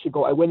couple of weeks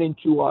ago. I went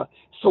into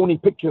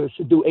Sony Pictures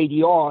to do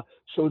ADR.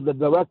 So the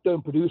director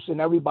and producer and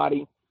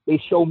everybody, they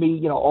showed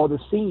me, all the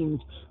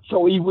scenes.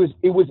 So it was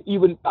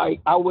even, I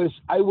was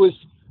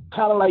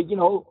kind of like,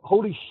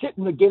 holy shit,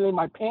 and getting in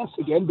my pants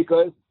again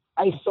because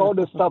I saw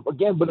the stuff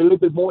again, but a little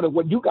bit more than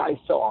what you guys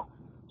saw.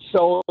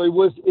 So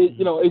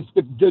you know, it's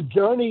the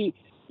journey,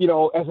 you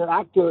know, as an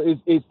actor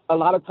is a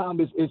lot of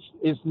times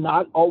is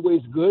not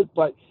always good,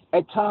 but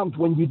at times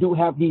when you do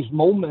have these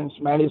moments,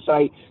 man, it's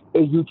like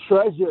you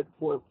treasure it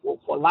for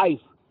life.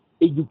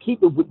 You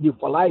keep it with you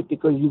for life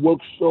because you work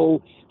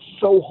so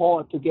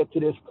hard to get to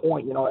this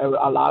point. You know,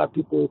 a lot of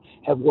people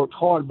have worked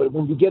hard, but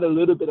when you get a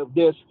little bit of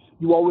this,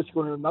 you always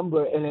going to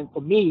remember. And then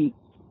for me,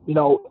 you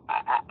know,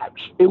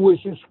 it was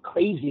just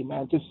crazy,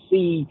 man, to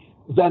see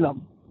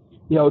Venom,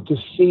 you know, to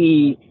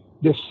see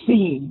the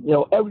scene, you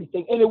know,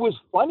 everything. And it was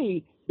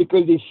funny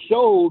because it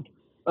showed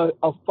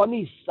a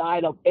funny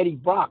side of Eddie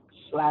Brock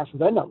slash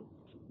Venom,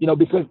 you know,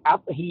 because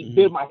after he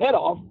bit my head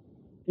off,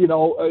 you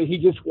know, he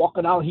just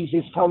walking out, he's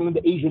just telling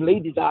the Asian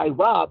lady that I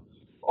robbed,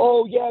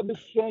 oh, yeah, Miss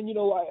Chen, you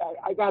know,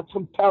 I got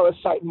some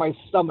parasite in my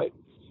stomach.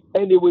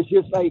 And it was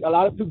just like a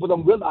lot of people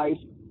don't realize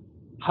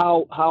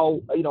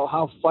how you know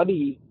how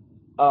funny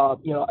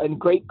you know and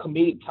great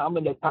comedic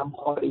timing that Tom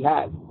Hardy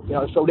had. You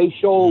know, so they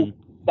show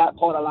that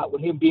part a lot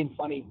with him being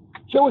funny.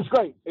 So it was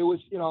great. It was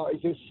you know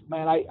it's just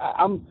man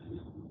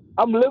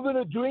I'm living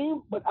a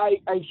dream, but I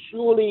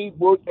surely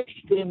worked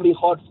extremely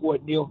hard for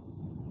it, Neil.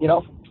 You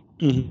know,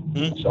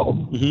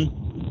 so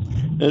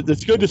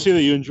It's good to see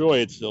that you enjoy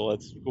it still.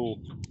 That's cool.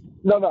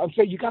 no, I'm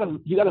saying you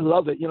gotta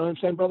love it. You know what I'm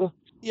saying, brother?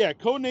 Yeah,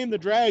 Codename the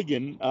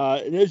Dragon.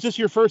 Is this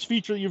your first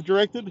feature that you've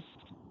directed?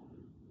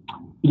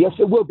 Yes,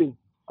 it will be.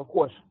 Of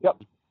course. Yep.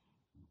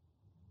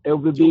 It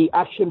will be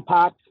action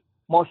packed,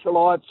 martial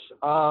arts,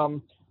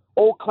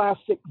 old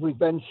classic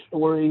revenge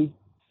story.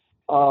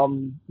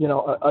 You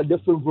know, a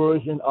different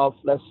version of,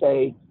 let's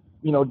say,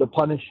 you know, the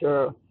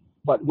Punisher,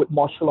 but with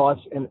martial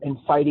arts and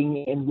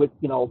fighting and with,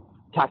 you know,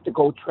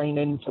 tactical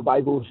training,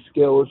 survival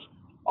skills,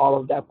 all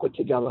of that put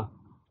together.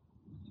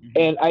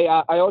 And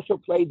I also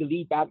played the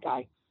lead bad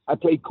guy. I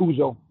played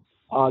Kuzo,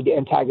 the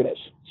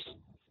antagonist.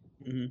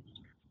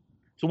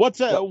 So what's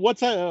that? Yep.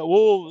 What's that?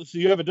 Well, so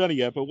you haven't done it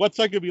yet, but what's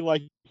that going to be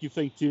like? You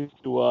think to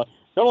not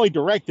only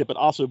direct it but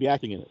also be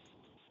acting in it?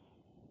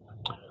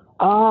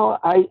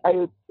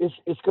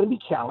 It's going to be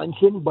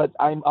challenging, but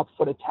I'm up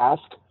for the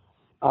task.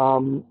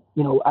 You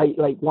know, I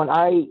like when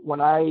I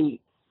you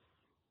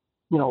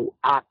know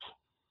act.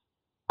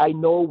 I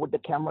know what the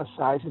camera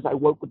size is. I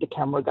work with the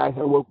camera guys.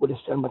 I work with the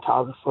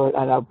cinematographer,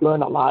 and I've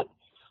learned a lot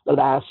the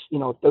last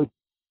 30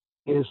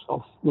 years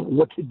of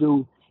what to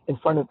do in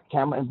front of the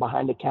camera and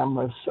behind the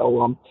camera.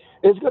 So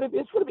it's gonna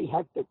be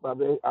hectic,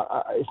 brother.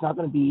 It's not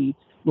gonna be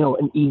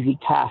an easy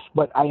task,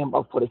 but I am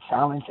up for the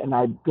challenge, and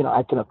I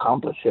can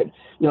accomplish it.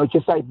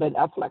 Just like Ben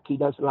Affleck, he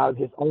does a lot of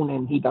his own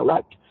and he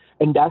directs,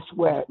 and that's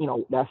where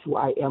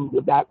I am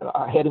with that,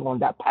 heading on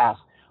that path.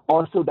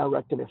 Also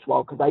directing as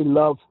well, because I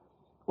love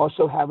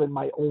also having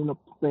my own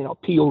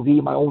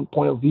POV, my own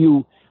point of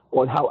view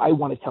on how I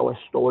want to tell a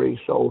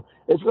story. So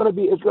it's gonna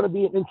be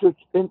an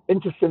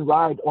interesting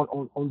ride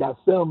on that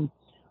film,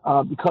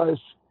 because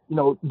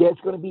there's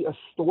gonna be a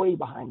story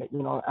behind it.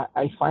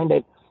 I find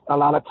that a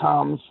lot of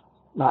times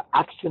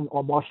action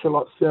or martial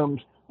arts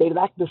films, they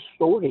lack the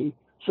story,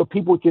 so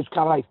people just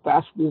kind of like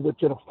fast forward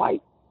to the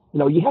fight.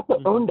 You have to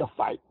earn the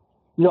fight.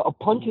 A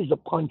punch is a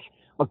punch,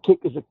 a kick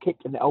is a kick,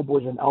 and an elbow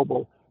is an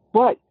elbow.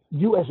 But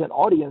you as an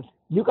audience,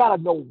 you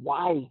gotta know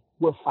why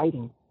we're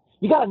fighting.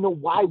 You gotta know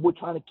why we're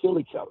trying to kill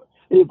each other.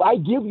 And if I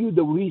give you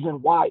the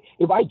reason why,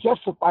 if I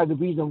justify the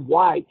reason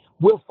why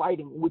we're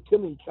fighting, we're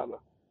killing each other,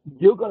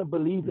 you're gonna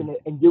believe in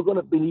it, and you're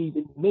gonna believe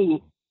in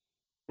me,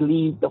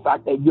 believe the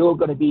fact that you're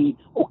gonna be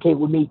okay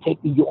with me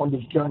taking you on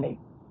this journey.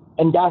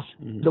 And that's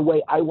the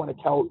way I want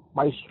to tell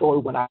my story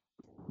when I.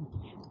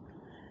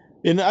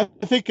 And I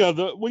think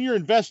when you're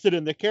invested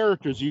in the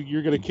characters,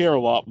 you're going to care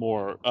a lot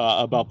more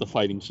about the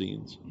fighting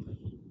scenes.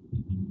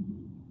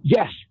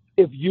 Yes,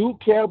 if you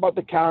care about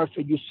the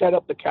character, you set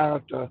up the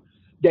character,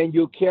 then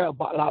you care a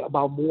lot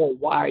about more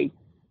why,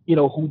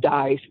 who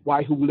dies,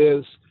 why who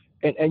lives,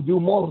 and you're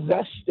more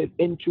vested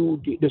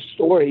into the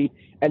story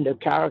and the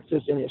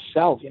characters in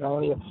itself.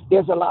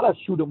 There's a lot of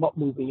shoot 'em up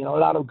movie, a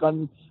lot of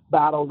gun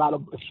battle, a lot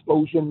of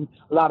explosion,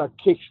 a lot of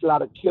kicks, a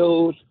lot of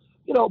kills.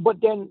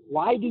 But then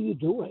why do you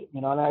do it?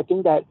 And I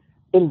think that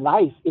in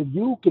life, if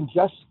you can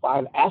justify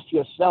and ask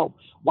yourself,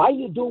 why are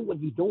you doing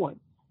what you're doing?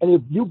 And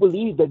if you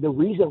believe that the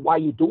reason why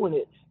you're doing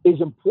it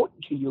is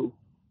important to you,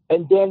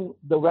 and then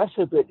the rest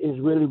of it is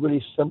really,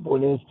 really simple,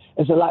 and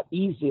it's a lot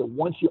easier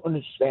once you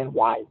understand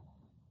why.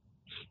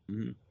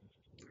 Mm-hmm.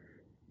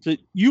 So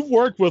you've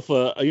worked with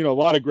a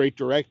lot of great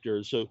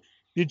directors. So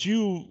did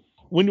you,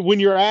 when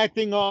you're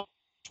acting on,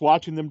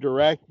 watching them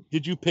direct,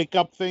 did you pick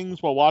up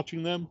things while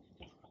watching them?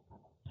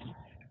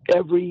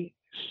 Every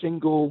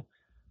single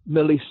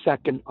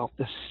millisecond of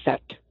the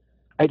set.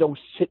 I don't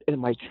sit in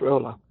my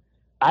trailer.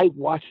 I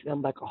watch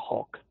them like a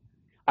hawk.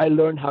 I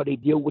learn how they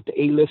deal with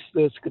the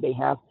A-listers, because they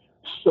have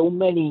so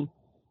many,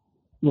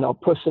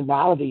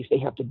 personalities they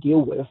have to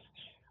deal with.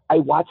 I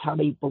watch how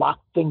they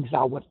block things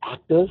out with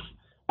actors.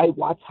 I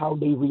watch how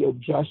they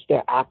readjust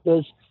their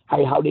actors,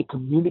 how they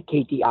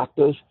communicate the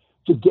actors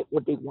to get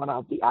what they want out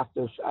of the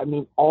actors. I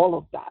mean, all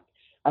of that.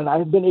 And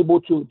I've been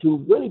able to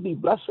really be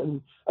blessed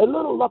and a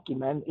little lucky,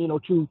 man,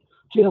 to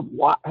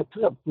I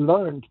could have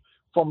learned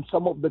from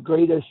some of the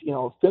greatest,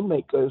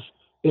 filmmakers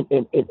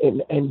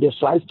in this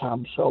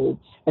lifetime. So,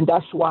 and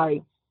that's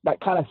why that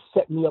kind of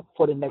set me up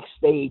for the next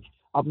stage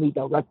of me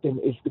directing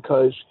is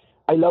because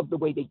I love the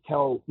way they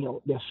tell,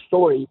 their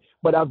story.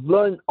 But I've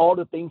learned all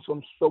the things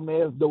from so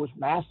many of those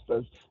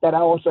masters that I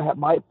also have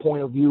my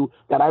point of view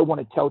that I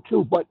want to tell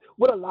too. But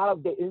with a lot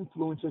of the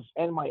influences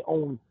and my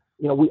own,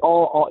 we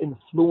all are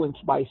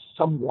influenced by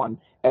someone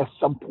at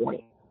some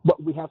point.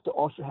 But we have to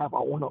also have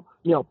our own,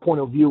 point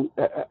of view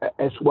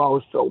as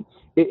well. So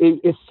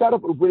it set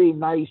up a really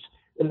nice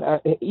and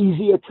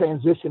easier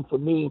transition for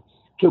me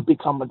to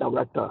become a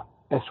director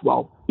as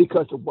well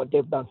because of what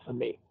they've done for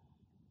me.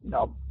 You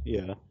know.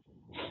 Yeah.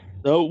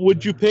 So,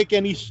 would you pick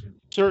any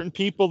certain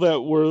people that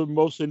were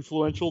most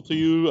influential to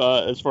you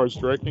as far as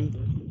directing?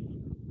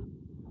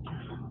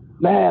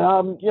 Man,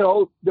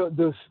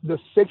 the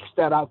six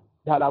that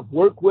I've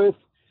worked with,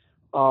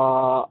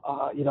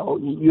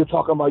 you're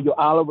talking about your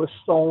Oliver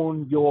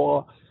Stone,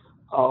 your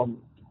um,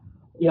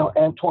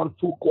 Antoine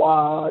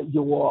Fuqua,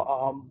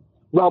 your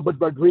Robert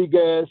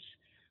Rodriguez,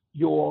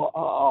 your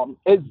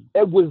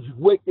Edward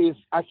Zwick is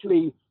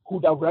actually who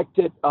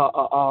directed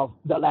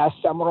the Last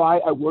Samurai.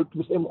 I worked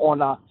with him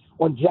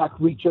on Jack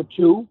Reacher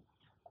too.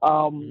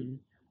 Um,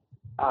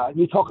 Mhm.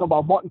 you're talking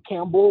about Martin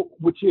Campbell,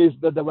 which is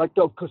the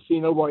director of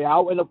Casino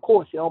Royale, and of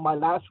course, my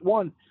last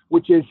one,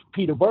 which is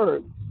Peter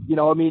Berg.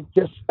 I mean,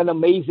 just an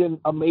amazing,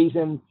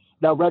 amazing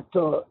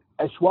director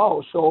as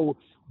well. So,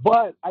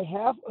 but I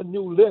have a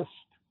new list.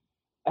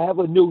 I have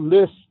a new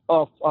list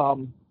of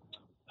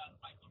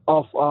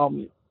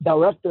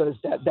directors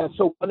that's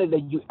so funny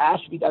that you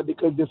asked me that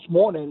because this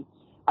morning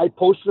I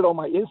posted on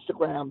my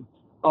Instagram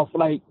of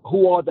like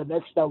who are the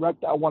next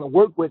director I want to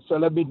work with. So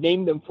let me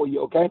name them for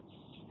you, okay?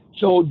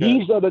 So Okay.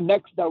 these are the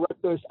next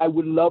directors I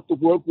would love to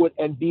work with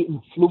and be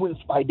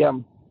influenced by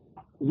them.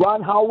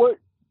 Ron Howard,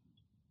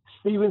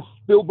 Steven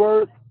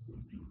Spielberg,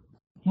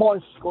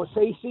 Martin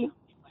Scorsese,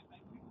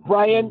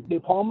 Brian De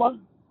Palma,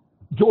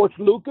 George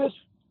Lucas,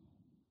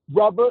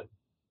 Robert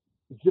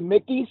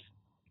Zemeckis,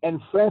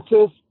 and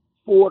Francis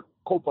Ford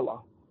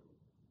Coppola.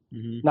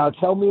 Hmm. Now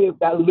tell me if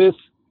that list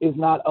is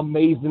not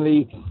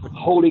amazingly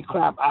holy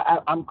crap.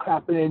 I'm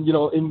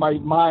crapping in my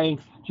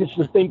mind just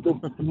to think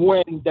of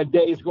when the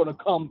day is going to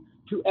come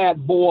to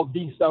add more of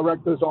these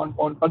directors on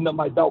under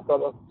my belt,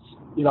 brother.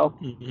 You know,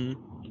 Hmm.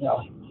 you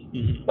know.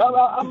 Hmm.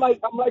 I'm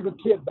like a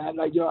kid, man.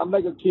 Like I'm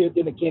like a kid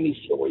in a candy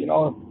store.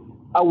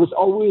 I was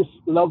always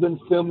loving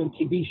film and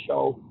TV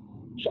show.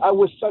 So I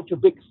was such a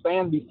big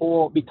fan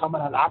before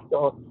becoming an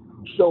actor.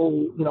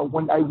 So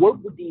when I work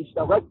with these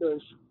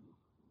directors,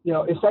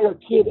 it's like a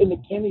kid in the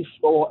candy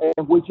store,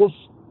 and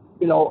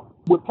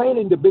we're playing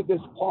in the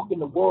biggest park in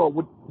the world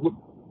with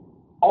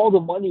all the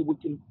money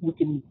we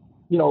can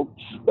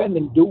spend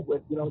and do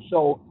with.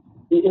 So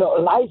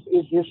life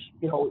is just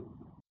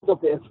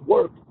of its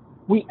work.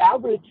 We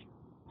average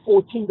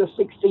 14 to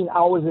 16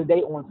 hours a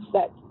day on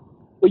set,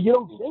 but you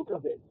don't think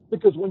of it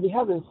because when you're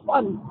having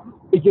fun,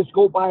 it just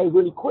go by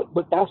really quick.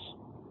 But that's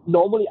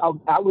normally our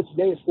average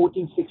day is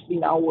 14,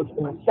 16 hours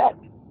on set.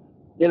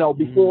 Hmm.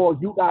 Before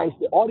you guys,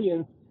 the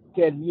audience,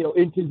 can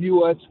interview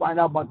us, find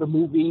out about the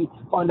movie,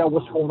 find out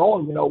what's going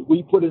on.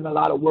 We put in a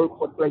lot of work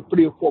for like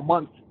 3 or 4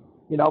 months.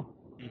 You know,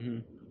 Hmm.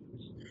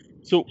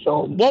 So,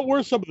 so what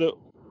were some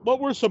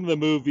of the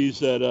movies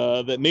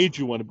that made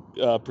you want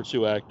to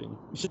pursue acting?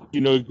 You said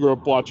you grew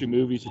up watching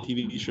movies and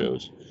TV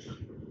shows.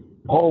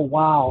 oh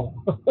wow,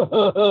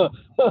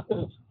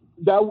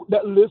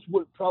 that list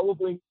would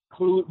probably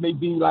include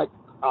maybe like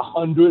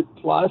 100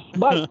 plus,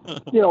 but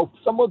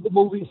some of the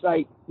movies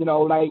like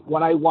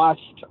when I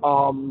watched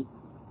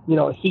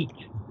Heat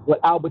with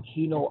Al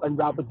Pacino and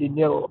Robert De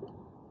Niro,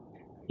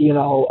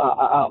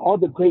 all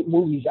the great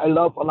movies. I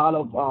love a lot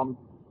of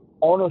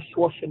Arnold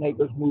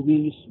Schwarzenegger's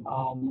movies.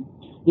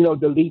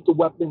 The Lethal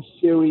Weapon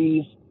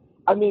series.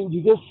 I mean,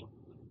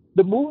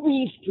 the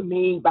movies to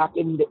me back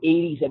in the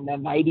 80s and the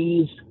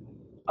 90s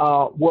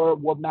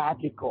were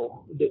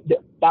magical.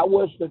 That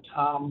was the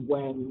time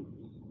when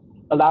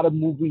a lot of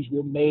movies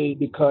were made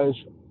because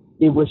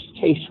it was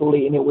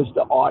tastefully and it was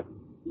the art.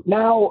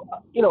 Now,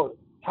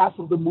 half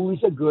of the movies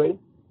are good,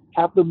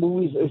 half the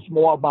movies is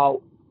more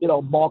about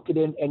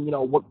marketing and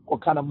what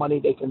kind of money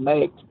they can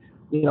make.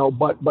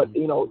 But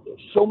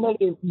so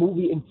many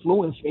movie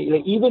influenced me.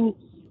 Like even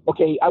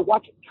okay, I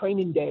watched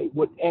Training Day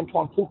with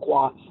Antoine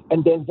Fuqua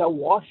and Denzel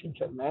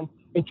Washington, man,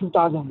 in Mhm.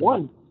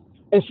 2001.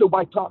 And so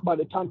by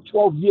the time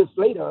 12 years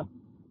later,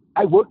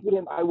 I worked with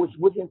him. I was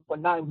with him for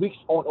 9 weeks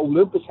on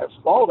Olympus Has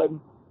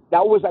Fallen.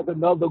 That was like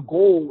another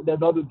goal,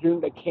 another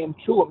dream that came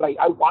true. I'm like,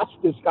 I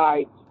watched this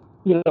guy,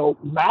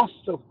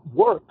 massive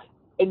work,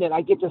 and then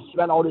I get to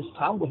spend all this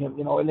time with him,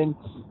 and then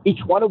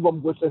each one of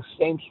them was the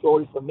same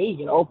story for me.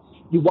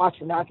 You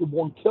watch Natural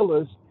Born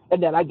Killers,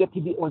 and then I get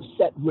to be on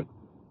set with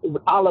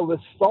Oliver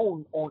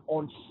Stone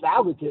on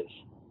Savages.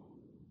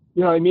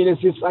 You know what I mean?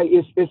 It's just like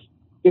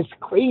it's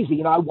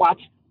crazy. I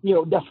watched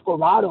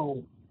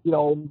Desperado,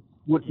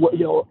 with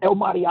Mhm. El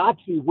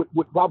Mariachi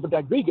with Robert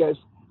Rodriguez,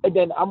 and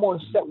then I'm on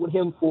set with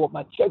him for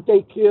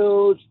Machete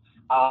Kills,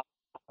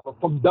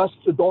 From Dusk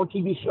to Dawn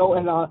TV show,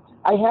 and I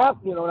have,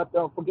 not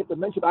to forget to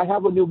mention, I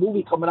have a new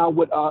movie coming out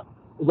with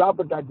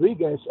Robert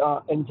Rodriguez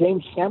and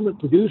James Cameron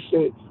produced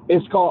it.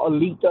 It's called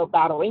Alita: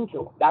 Battle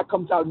Angel. That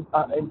comes out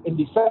in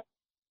December.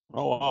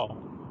 Oh wow,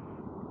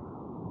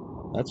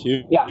 that's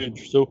huge. Yeah.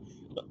 So,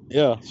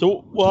 yeah.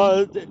 So,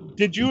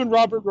 did you and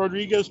Robert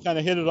Rodriguez kind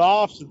of hit it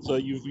off since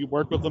you've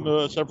worked with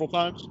him several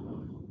times?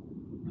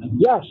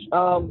 Yes.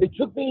 It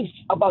took me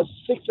about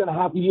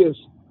 6.5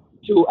 years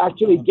to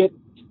actually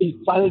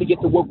finally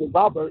get to work with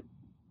Robert.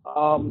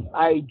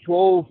 I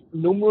drove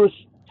numerous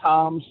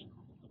times,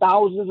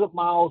 thousands of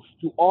miles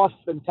to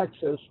Austin,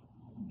 Texas.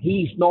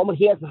 He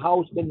has a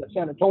house in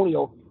San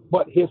Antonio,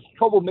 but his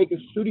Troublemaker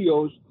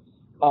Studios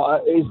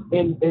is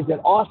in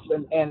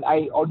Austin, and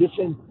I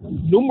auditioned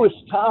numerous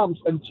times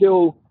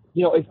until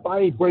it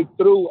finally break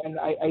through, and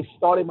I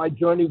started my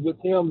journey with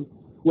him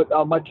with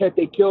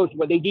Machete Kills,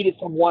 where they needed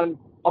someone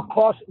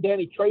across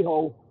Danny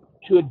Trejo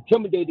to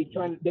intimidate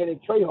Danny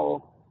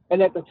Trejo.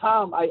 And at the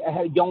time, I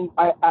had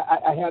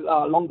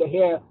longer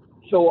hair,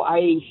 so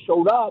I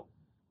showed up,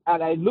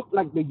 and I looked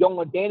like the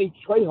younger Danny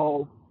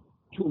Trejo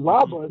to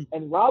Robert,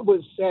 and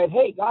Robert said,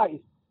 "Hey guys,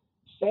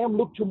 Sam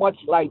looked too much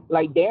like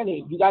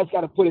Danny. You guys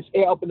got to put his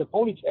hair up in the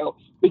ponytail.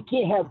 We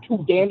can't have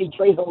two Danny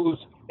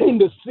Trejos in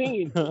the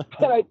scene."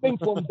 And I think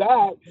from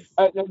that,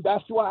 and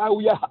that's why I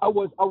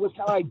was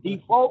kind of like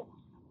default.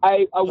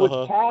 I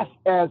was cast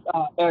as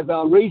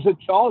Razor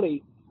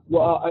Charlie.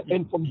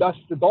 And From Dusk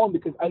to Dawn,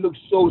 because I look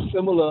so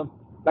similar,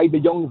 like the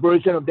young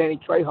version of Danny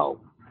Trejo,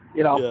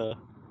 Yeah.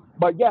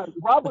 But yeah,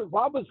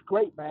 Robert's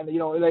great, man. He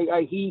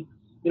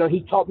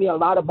taught me a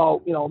lot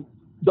about,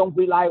 don't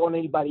rely on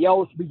anybody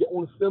else. Be your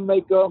own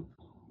filmmaker.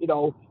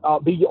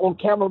 Be your own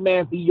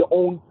cameraman. Be your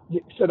own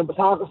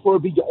cinematographer.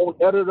 Be your own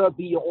editor.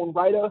 Be your own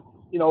writer.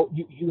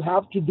 You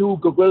have to do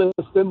guerrilla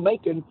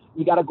filmmaking.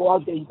 You got to go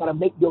out there. You got to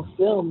make your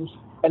films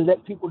and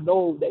let people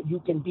know that you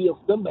can be a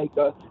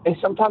filmmaker. And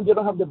sometimes you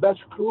don't have the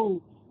best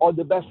crew or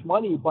the best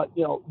money, but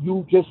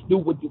you just do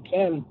what you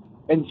can.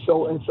 And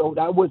so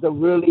that was a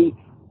really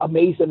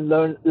amazing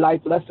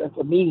life lesson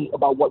for me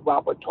about what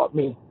Robert taught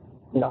me.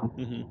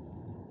 Mm-hmm.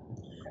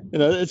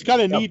 It's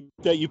kind of neat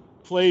that you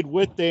played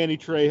with Danny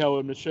Trejo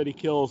in Machete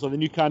Kills, and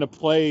then you kind of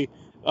play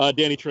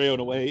Danny Trejo in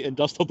a way in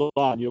Dusk Till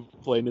Dawn. You're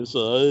playing as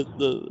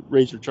the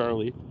Razor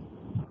Charlie.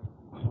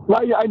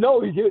 Right, I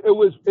know it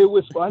was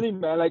funny,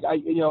 man. Like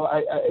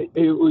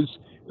it was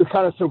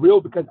kind of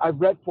surreal because I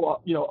read for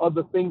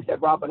other things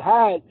that Robert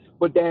had,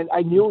 but then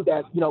I knew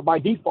that by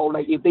default,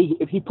 like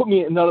if he put me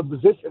in another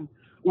position,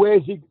 who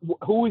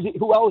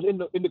else in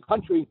the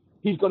country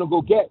he's gonna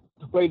go get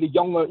to play the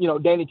younger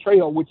Danny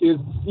Trejo, which is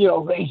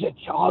Razor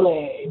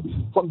Charlie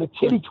from the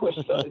Titty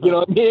Twister, you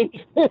know what I mean?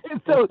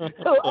 so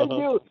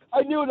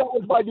I knew that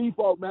was by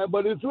default, man.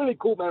 But it's really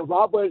cool, man.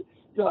 Robert,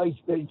 he's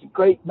a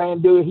great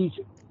man, dude. He's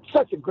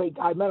such a great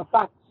guy. Matter of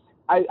fact,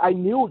 I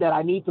knew that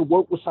I need to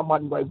work with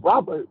someone like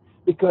Robert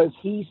because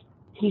he's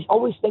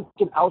always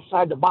thinking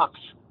outside the box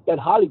at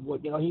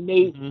Hollywood. He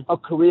made a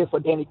career for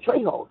Danny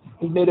Trejo.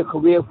 He made a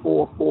career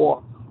for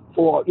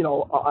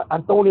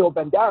Antonio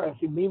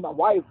Banderas. Me and my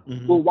wife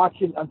were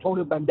watching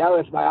Antonio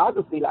Banderas'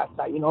 biography last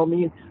night. You know what I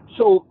mean?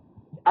 So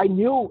I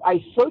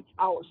searched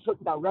out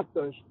certain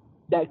directors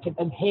that can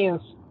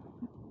enhance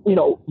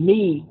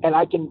me, and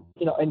I can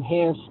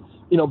enhance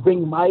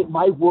bring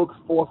my work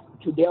forth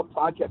to their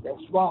project as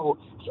well.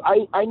 So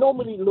I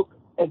normally look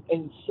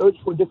and search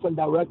for different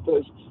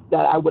directors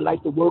that I would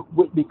like to work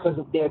with because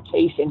of their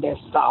taste and their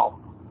style.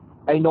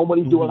 I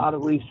normally do a lot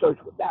of research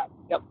with that.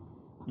 Yep.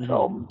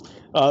 So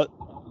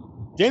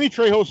Danny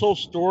Trejo's whole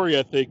story,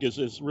 I think,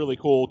 is really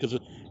cool because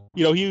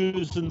he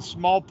was in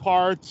small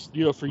parts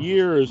for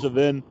years, and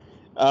then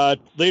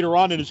later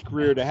on in his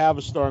career to have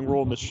a starring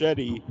role in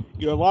Machete,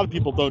 a lot of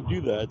people don't do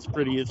that. It's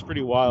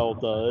pretty wild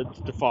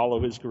to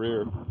follow his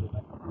career.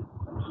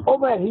 Oh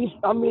man, he's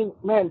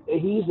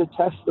a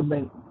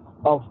testament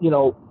of you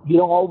don't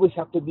always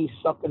have to be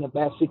stuck in a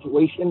bad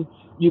situation.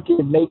 You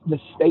can make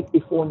mistakes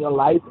before in your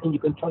life, and you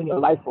can turn your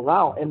life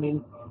around. I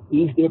mean,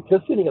 he's the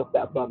epiphany of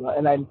that, brother.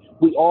 And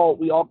we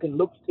all can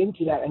look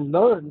into that and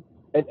learn,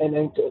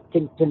 and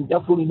can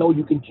definitely know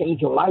you can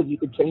change your life. You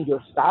can change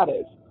your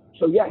status.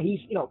 So yeah,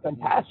 he's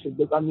fantastic.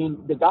 I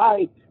mean, the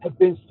guy has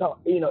been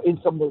in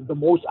some of the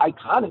most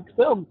iconic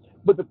films.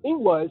 But the thing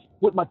was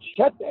with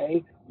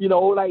Machete,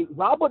 like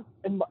Robert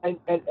and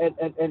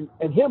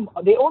him,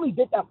 they only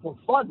did that for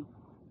fun.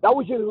 That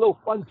was just a little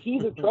fun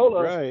teaser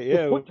trailer right,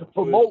 yeah, to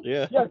promote,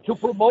 to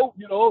promote,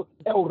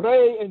 El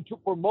Rey and to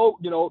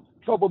promote,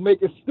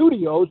 Troublemaker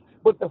Studios.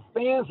 But the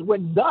fans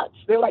went nuts.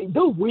 They're like,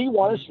 dude, we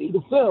want to see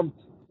the film.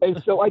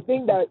 And so I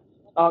think that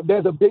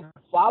there's a big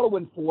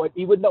following for it,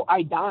 even though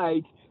I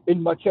died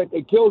in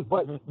Machete Kills.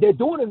 But they're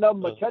doing another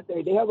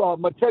Machete. They have a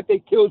Machete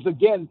Kills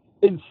again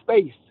in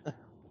space.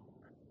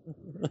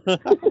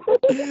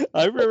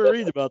 I remember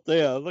reading about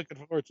that. I'm looking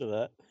forward to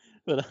that.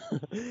 But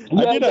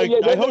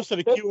I hosted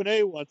a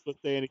Q&A once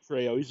with Danny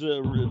Trejo. He's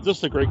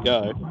just a great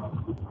guy.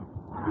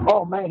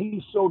 Oh man,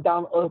 he's so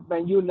down to earth,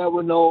 man. You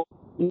never know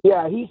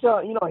Yeah, he's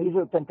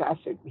a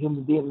fantastic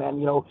human being, man.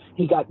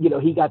 He got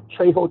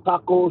Trejo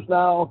tacos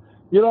now.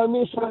 You know what I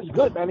mean? So it's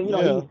good, man. And,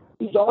 Yeah.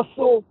 he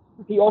also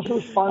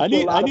sponsored a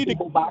I lot of need to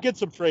people back. get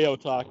some Freo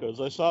tacos.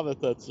 I saw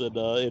that that's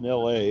in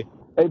L.A.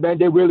 Hey, man,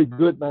 they're really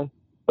good, man.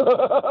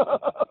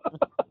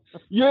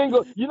 You're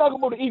not gonna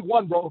be able to eat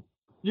one, bro.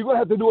 You're gonna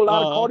have to do a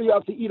lot of Uh,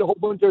 cardio to eat a whole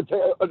bunch of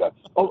Trejo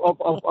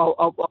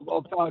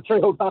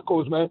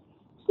tacos, man.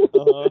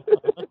 uh,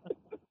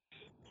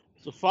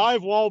 so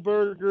 5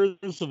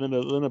 Wahlburgers and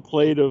then a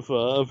plate of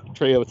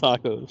Treo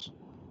tacos.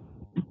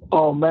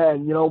 Oh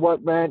man, you know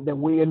what, man?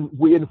 Then we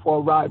in for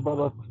a ride,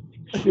 brother.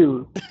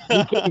 Shoot,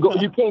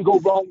 you can't go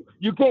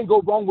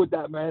wrong with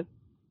that, man.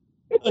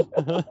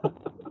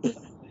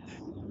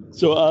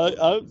 So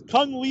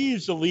Kung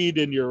Lee's the lead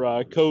in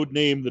your code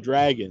name, The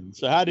Dragon.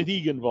 So how did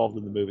he get involved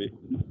in the movie?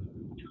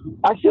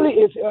 Actually,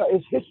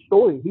 it's his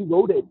story. He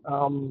wrote it.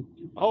 Oh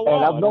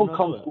And wow, I've I did known not know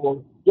Kung that.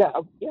 for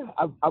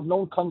I've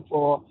known Kung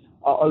for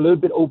a little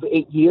bit over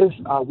 8 years.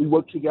 We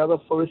worked together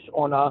first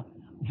on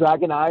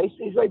Dragon Eyes.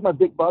 He's like my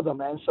big brother,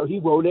 man. So he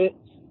wrote it,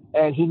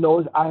 and he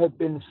knows I have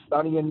been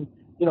studying,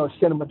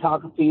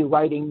 cinematography,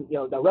 writing,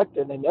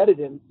 directing and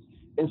editing,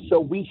 and so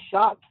we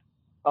shot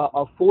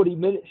a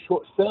 40-minute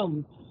short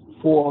film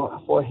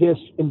for his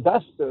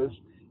investors.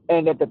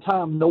 And at the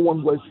time, no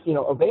one was,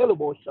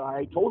 available. So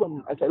I told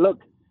him, I said, look,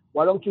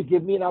 why don't you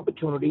give me an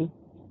opportunity?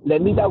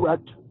 Let me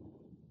direct,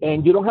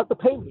 and you don't have to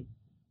pay me.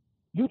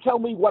 You tell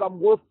me what I'm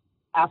worth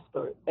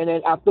after. And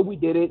then after we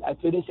did it, I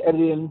finished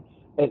editing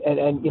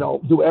and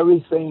do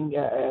everything,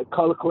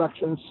 color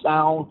correction,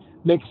 sound,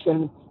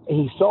 mixing, and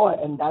he saw it,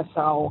 and that's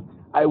how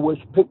I was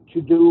picked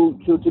to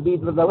be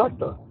the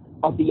director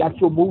of the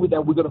actual movie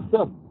that we're gonna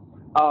film.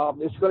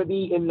 It's gonna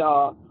be in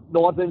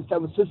northern San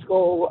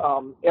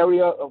Francisco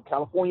area of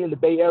California, the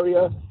Bay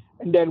Area,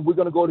 and then we're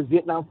gonna go to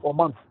Vietnam for a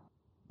month.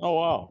 Oh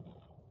wow,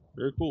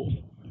 very cool.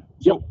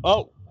 Yep.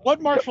 So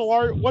what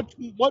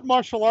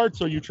martial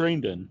arts are you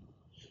trained in?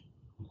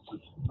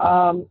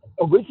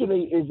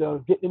 Originally is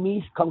a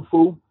Vietnamese kung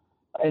fu,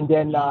 and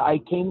then I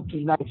came to the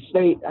United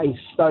States. I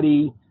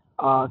studied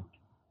uh,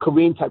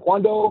 Korean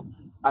Taekwondo.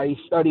 I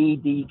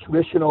studied the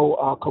traditional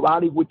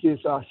karate, which is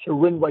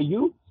Shaolin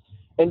Ryu,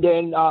 and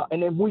then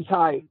Muay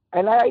Thai.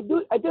 And I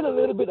did a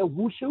little bit of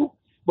Wushu,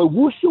 but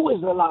Wushu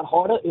is a lot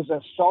harder. It's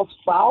a soft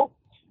style.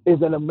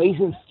 It's an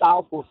amazing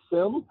style for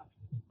film,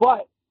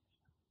 but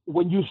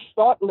when you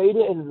start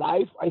later in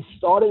life, I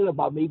started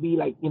about maybe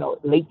like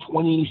late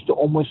 20s to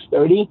almost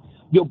 30.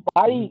 Your Mhm.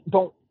 body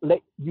don't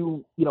let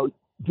you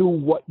do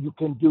what you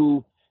can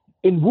do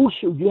in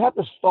wushu. You have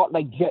to start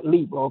like Jet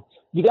Li, bro.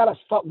 You gotta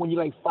start when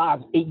you're like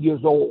 5, 8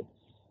 years old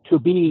to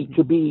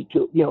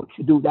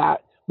do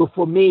that. But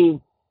for me,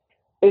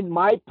 in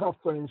my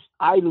preference,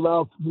 I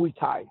love Muay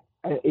Thai.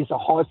 It's a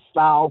hard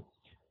style.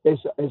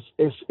 It's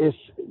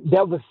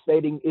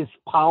devastating. It's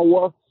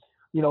power.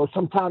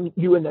 Sometimes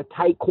you in a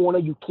tight corner,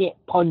 you can't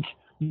punch,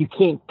 you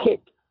can't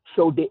kick.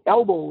 So the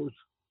elbows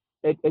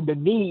and the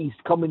knees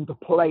come into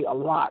play a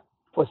lot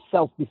for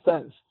self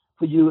defense,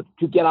 for you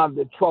to get out of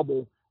the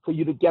trouble, for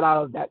you to get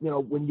out of that.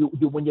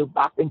 When you're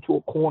back into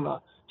a corner.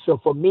 So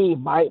for me,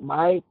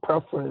 my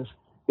preference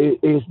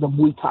is the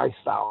Muay Thai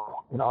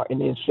style. And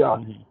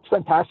Mhm. it's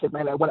fantastic,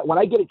 man. When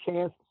I get a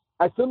chance,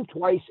 I filmed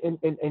twice in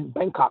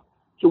Bangkok.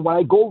 So when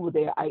I go over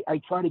there, I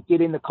try to get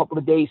in a couple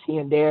of days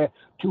here and there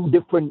to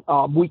different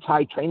Muay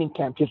Thai training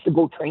camps just to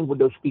go train with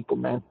those people,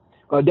 man.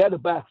 They're the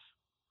best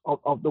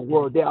of the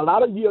world. There are a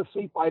lot of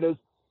UFC fighters,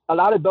 a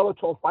lot of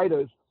Bellator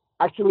fighters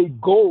actually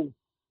go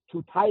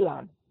to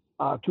Thailand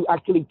to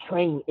actually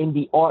train in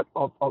the art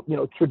of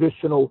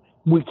traditional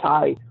Muay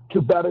Thai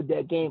to better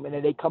their game, and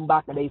then they come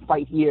back and they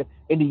fight here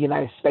in the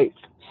United States.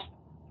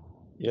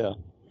 Yeah.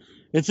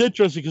 It's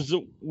interesting because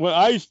when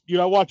I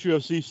watch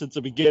UFC since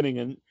the beginning,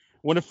 and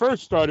when it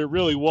first started, it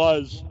really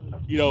was,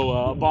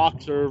 a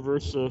boxer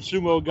versus a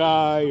sumo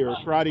guy or a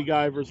karate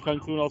guy versus kung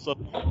fu and all stuff.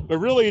 But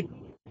really,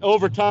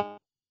 over time,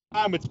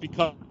 it's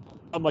become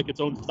like its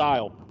own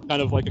style,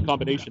 kind of like a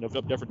combination of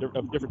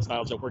different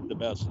styles that work the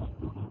best.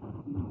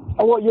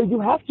 Oh, well, you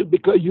have to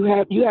because you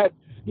had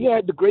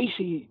the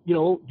Gracie,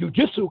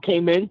 jujitsu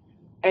came in,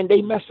 and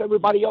they messed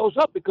everybody else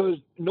up because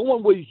no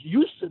one was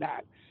used to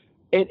that.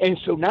 And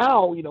so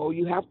now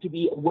you have to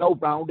be a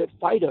well-rounded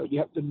fighter. You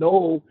have to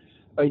know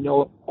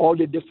all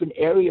the different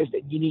areas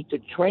that you need to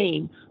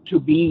train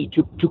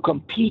to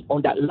compete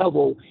on that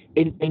level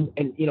in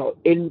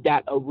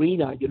that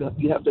arena.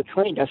 You have to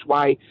train. That's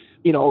why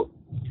you know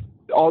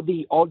all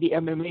the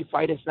MMA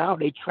fighters now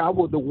they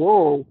travel the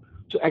world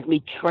to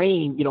actually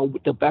train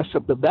with the best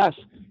of the best.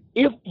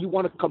 If you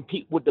want to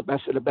compete with the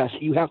best of the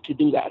best, you have to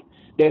do that.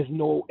 There's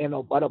no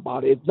no but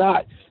about it. If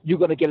not, you're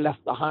gonna get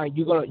left behind.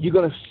 You're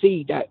gonna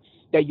see that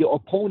your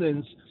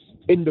opponents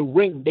in the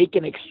ring they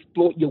can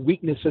exploit your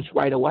weaknesses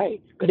right away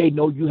because they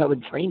know you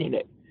haven't trained in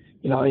it.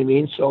 You know what I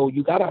mean? So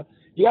you gotta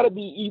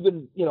be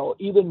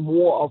even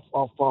more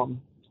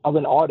of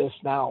an artist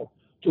now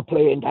to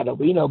play in that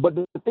arena. But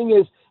the thing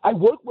is, I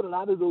work with a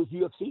lot of those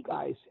UFC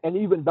guys and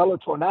even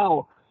Bellator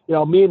now.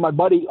 Me and my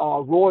buddy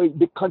Roy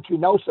Big Country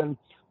Nelson,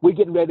 we're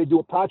getting ready to do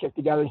a project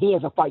together. He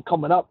has a fight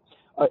coming up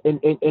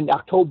in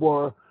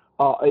October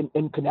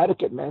in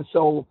Connecticut, man.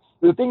 So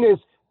the thing is,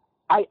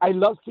 I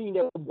love seeing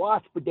them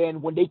watch, but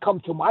then when they come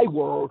to my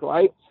world,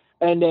 right,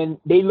 and then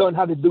they learn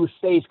how to do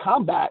stage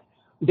combat,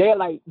 they're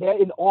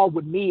in awe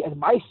with me and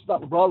my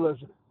stunt brothers,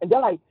 and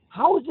they're like,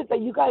 how is it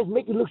that you guys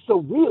make it look so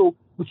real,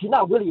 but you're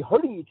not really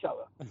hurting each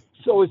other?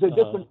 So it's a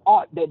different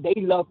art that they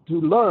love to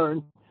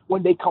learn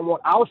when they come on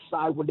our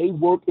side, when they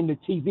work in the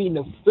TV and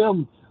the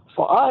film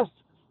for us.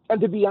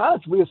 And to be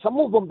honest with you, some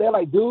of them, they're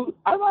like, dude,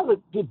 I'd rather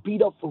get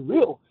beat up for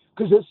real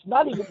because it's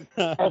not even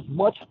as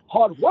much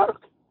hard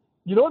work.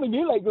 You know what I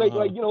mean? Like 3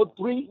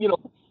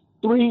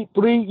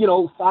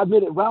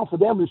 5-minute round for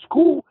them is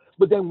cool.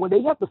 But then when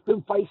they have to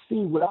film fight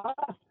scene with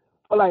us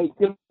for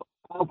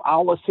 12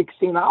 hours,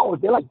 16 hours,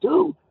 they're like,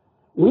 dude,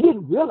 we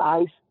didn't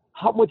realize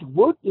how much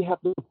work you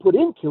have to put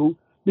into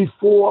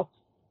before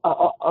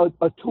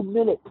a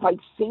 2-minute fight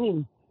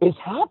scene is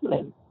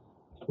happening.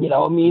 You know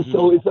what I mean?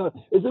 So it's a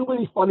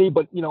really funny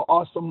but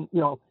awesome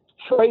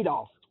trade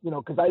off.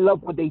 Because I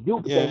love what they do.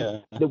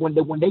 But then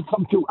when they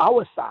come to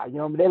our side,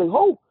 they're like,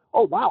 oh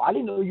wow, I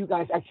didn't know you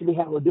guys actually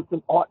have a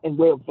different art and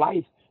way of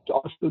life to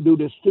also do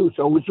this too.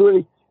 So it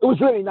was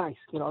really nice.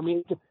 You know what I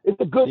mean? It's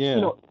a good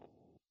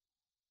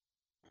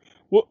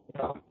Well,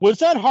 was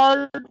that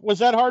hard? Was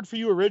that hard for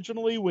you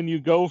originally when you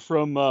go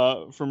from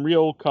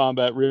real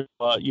combat,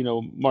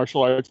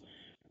 martial arts,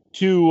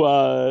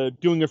 to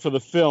doing it for the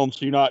film?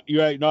 So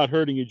you're not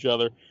hurting each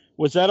other.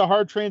 Was that a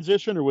hard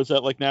transition, or was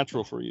that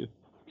natural for you?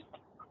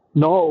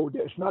 No,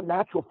 it's not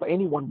natural for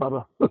anyone,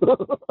 brother.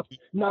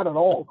 Not at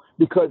all,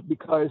 because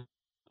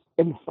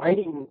in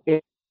fighting,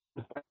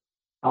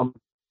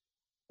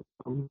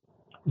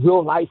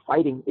 real life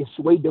fighting is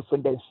way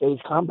different than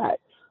stage combat.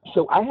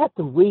 So I had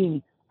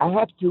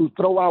to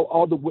throw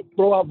out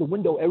the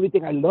window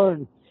everything I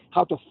learned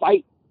how to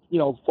fight,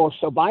 for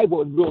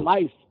survival in real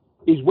life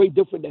is way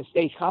different than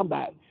stage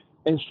combat.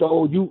 And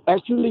so you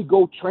actually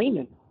go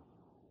training.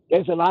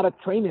 There's a lot of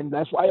training.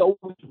 That's why I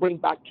always bring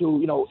back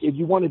to, if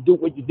you want to do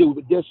what you do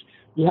with this,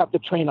 you have to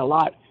train a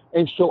lot.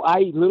 And so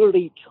I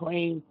literally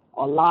train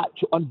a lot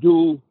to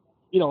undo,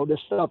 the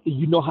stuff that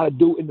you know how to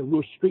do in the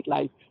real street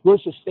life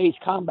versus stage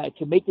combat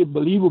to make it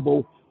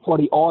believable for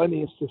the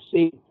audience to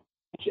see.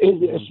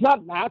 It's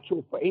not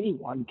natural for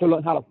anyone to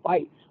learn how to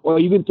fight or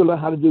even to learn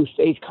how to do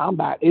stage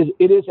combat. It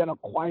is an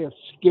acquired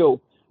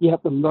skill. You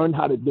have to learn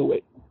how to do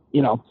it,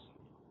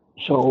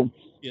 So,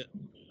 yeah.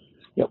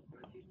 Yep.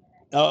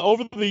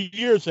 Over the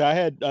years,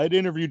 I'd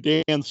interviewed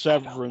Dan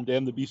Severn,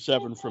 Dan the Beast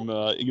Severn from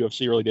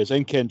UFC early days,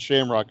 and Ken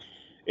Shamrock,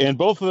 and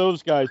both of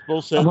those guys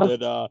both said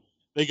that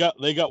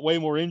they got way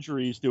more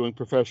injuries doing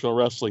professional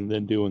wrestling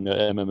than doing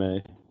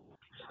MMA.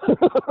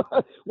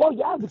 Well,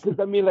 yeah, because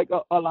I mean,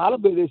 a lot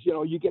of it is,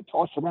 you get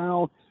tossed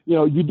around,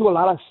 you do a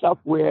lot of stuff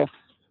where,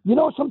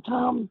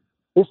 sometimes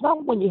it's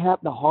not when you have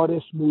the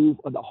hardest move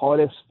or the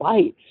hardest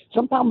fight.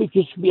 Sometimes it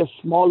just be a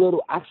small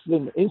little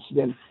accident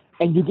incident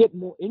and you get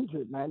more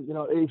injured, man.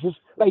 It's just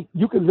like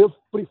you can lift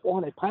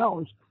 300-400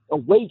 pounds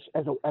of weights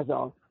as a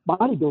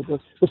bodybuilder,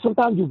 but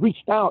sometimes you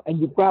reach down and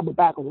you grab a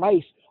bag of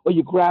rice or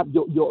you grab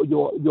your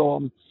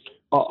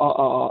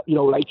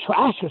like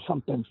trash or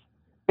something.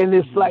 And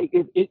it's like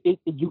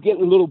you get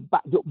a little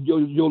back,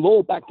 your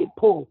lower back get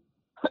pulled.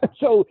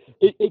 So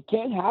it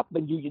can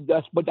happen.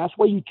 But that's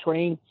why you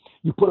train.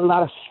 You put a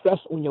lot of stress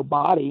on your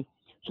body,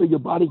 so your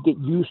body get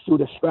used to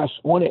the stress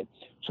on it.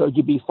 So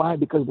you be fine.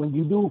 Because when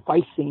you do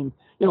fight scene,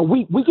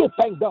 we get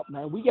banged up,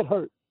 man. We get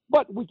hurt,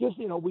 but we just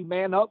we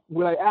man up.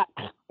 We're like,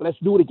 let's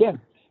do it again,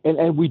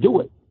 and we do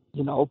it.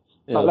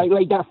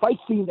 Like that fight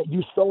scene that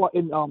you saw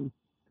in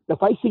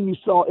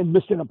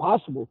Mission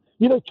Impossible.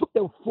 It took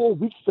them 4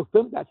 weeks to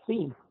film that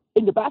scene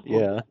in the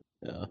bathroom.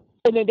 Yeah.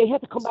 And then they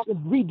had to come back and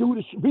redo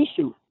the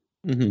reshoot.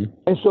 Mm-hmm.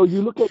 And so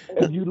you look at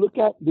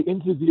the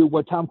interview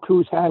what Tom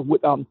Cruise had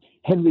with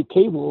Henry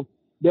Cavill.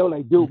 They were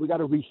like, dude, we got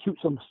to reshoot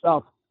some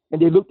stuff.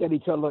 And they looked at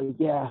each other like,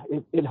 yeah,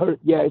 it hurt.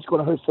 Yeah, it's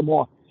going to hurt some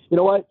more. You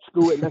know what?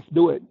 Screw it. Let's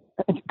do it.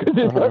 Because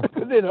it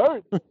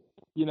hurt.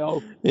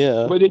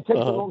 Yeah. But it takes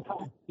a long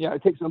time. Yeah,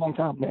 it takes a long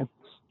time, man.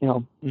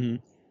 Mm-hmm.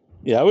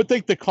 Yeah, I would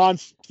think the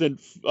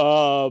constant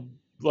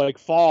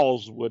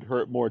falls would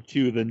hurt more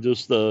too than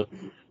just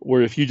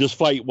where if you just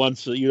fight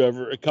once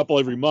a couple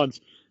every month,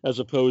 as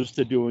opposed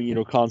to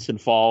doing constant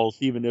falls,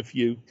 even if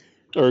you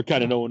are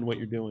kind of knowing what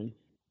you're doing.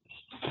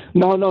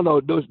 No.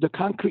 The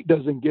concrete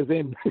doesn't give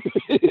in.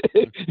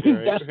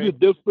 That's the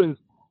difference.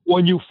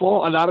 When you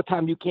fall, a lot of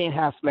times you can't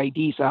have like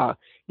these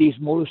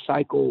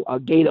motorcycle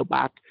gator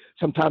back.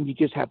 Sometimes you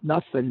just have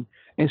nothing,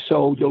 and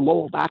so your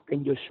lower back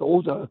and your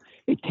shoulder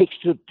it takes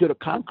to the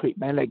concrete,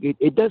 man. Like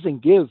it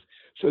doesn't give.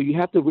 So you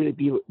have to really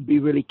be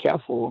really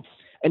careful,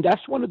 and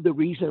that's one of the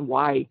reasons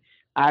why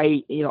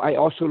I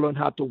also learned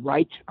how to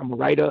write. I'm a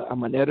writer,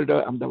 I'm an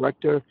editor, I'm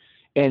director,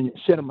 and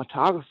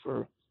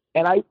cinematographer,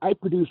 and I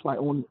produce my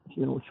own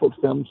short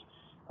films.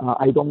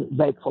 I don't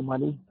beg for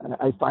money.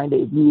 I find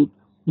that if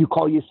you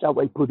call yourself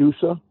a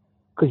producer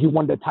because you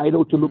want the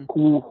title to look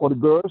cool for the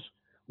girls,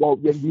 well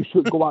then you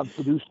should go out and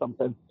produce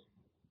something.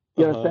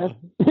 You understand?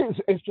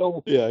 And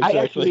so Yeah, I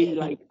actually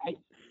exactly.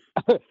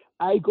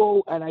 I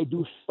go and I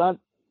do stunt,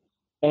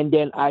 and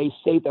then I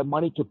save the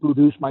money to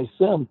produce my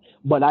film.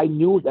 But I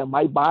knew that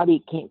my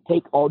body can't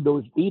take all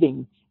those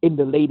beatings in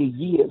the later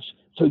years.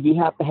 So you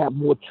have to have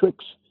more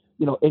tricks,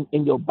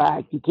 in your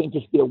bag. You can't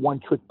just be a one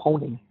trick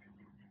pony.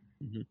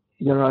 Mhm.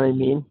 You know what I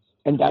mean?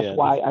 And that's Yeah.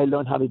 why I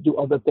learned how to do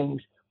other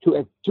things to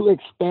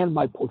expand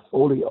my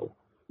portfolio.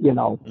 You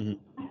know, Mhm.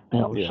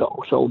 Yeah.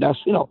 so that's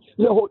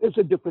it's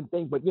a different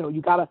thing. But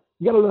you gotta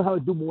learn how to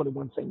do more than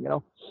one thing.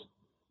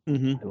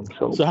 Hmm.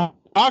 So So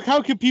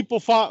how can people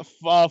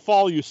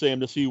follow you, Sam,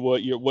 to see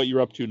what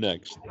you're up to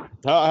next?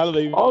 How do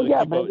they oh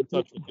yeah, keep man. in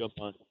touch with you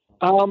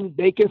online?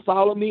 They can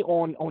follow me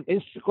on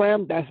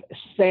Instagram. That's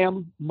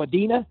Sam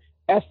Medina,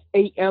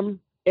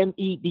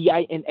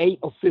 SAMMEDINA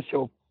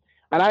official.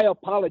 And I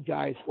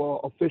apologize for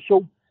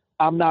official.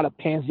 I'm not a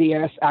pansy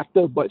ass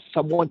actor, but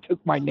someone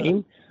took my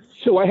name,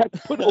 so I had to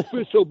put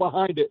official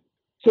behind it.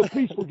 So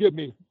please forgive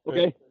me, Right.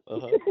 okay?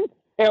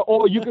 Uh-huh.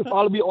 Or you can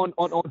follow me on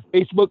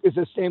Facebook. It's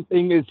the same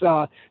thing as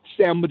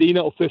Sam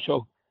Medina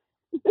official.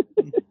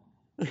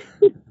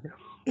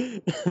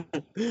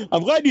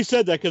 I'm glad you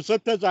said that because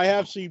sometimes I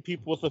have seen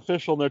people with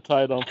official in their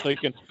title. I'm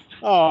thinking,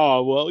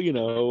 oh well,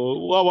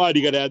 well, why do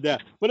you got to add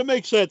that? But it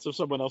makes sense if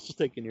someone else is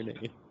taking your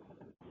name.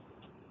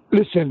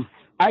 Listen,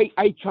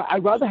 I try. I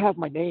rather have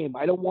my name.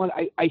 I don't want.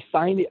 I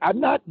sign it. I'm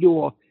not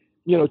your,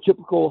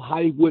 typical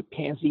Hollywood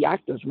pansy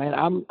actors, man.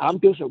 I'm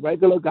just a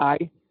regular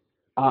guy.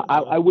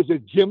 I was a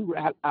gym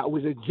rat. I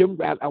was a gym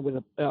rat. I was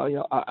a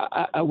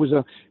I was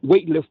a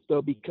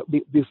weightlifter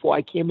before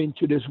I came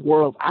into this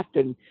world of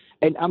acting,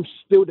 and I'm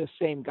still the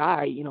same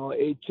guy.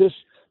 It just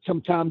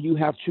sometimes you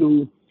have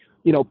to,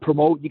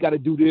 promote. You got to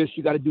do this.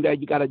 You got to do that.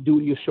 You got to do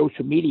your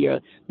social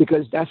media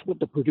because that's what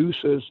the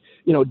producers,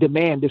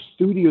 demand. The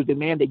studios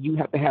demand that you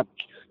have to have,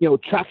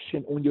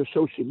 traction on your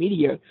social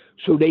media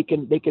so they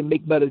can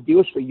make better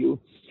deals for you.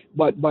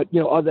 But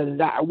other than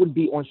that, I wouldn't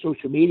be on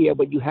social media.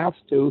 But you have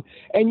to,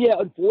 and yeah,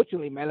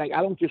 unfortunately, man, like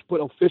I don't just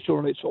put official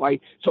on it so I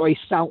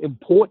sound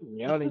important.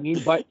 You know what I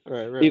mean? But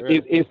Right, right, if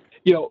right.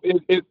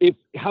 if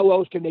how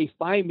else can they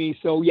find me?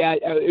 So yeah,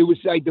 it was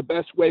like the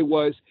best way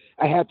was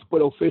I had to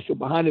put official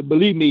behind it.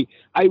 Believe me,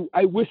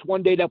 I wish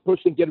one day that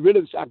person get rid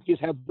of it so I could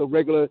just have the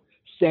regular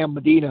Sam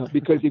Medina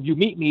because if you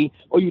meet me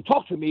or you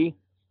talk to me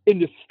in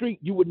the street,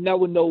 you would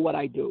never know what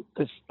I do.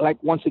 Because like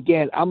once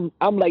again, I'm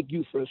like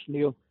you first,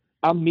 Neil.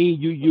 I'm me,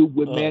 you,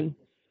 we're Uh, men.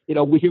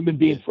 We're human yeah,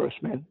 beings first,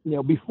 man.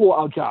 Before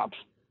our jobs.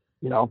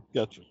 You know,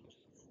 gotcha.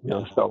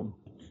 Yeah, so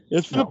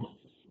it's you been a, know.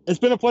 it's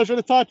been a pleasure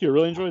to talk to you.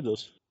 Really enjoyed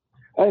this.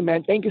 Hey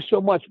man, thank you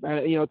so much,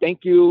 man.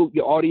 Thank you,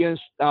 your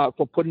audience,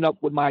 for putting up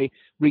with my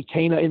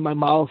retainer in my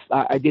mouth.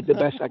 I did the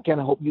best I can.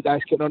 I hope you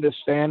guys can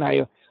understand.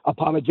 I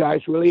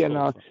apologize really, and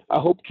So, I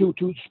hope to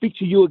speak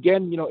to you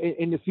again.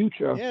 In the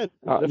future. yeah,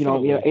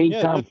 definitely. Yeah,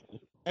 Anytime.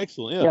 definitely.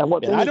 Excellent. Yeah, Yeah. Well,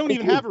 and I don't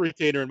thank even have you. a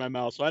retainer in my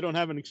mouth, so I don't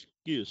have an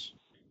excuse.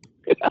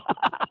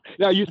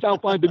 Now you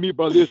sound fine to me,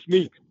 brother. It's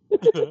me.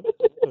 Excellent.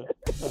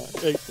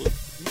 Thanks.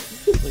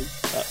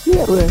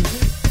 Yeah, man.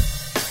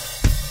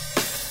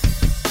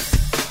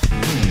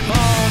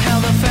 All hail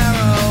the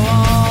Pharaoh,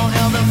 all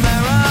hail the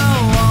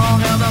Pharaoh, all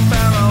hail the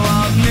Pharaoh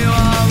of New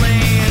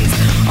Orleans.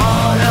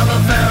 All hail the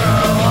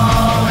Pharaoh,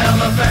 all hail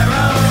the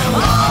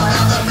Pharaoh, all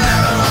hail the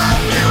Pharaoh of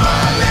New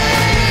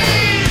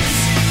Orleans.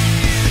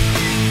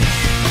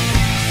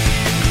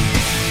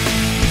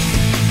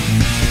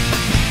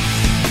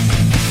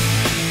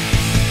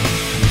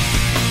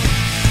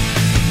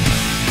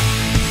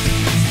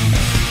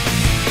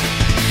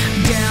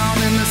 Down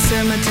in the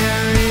cemetery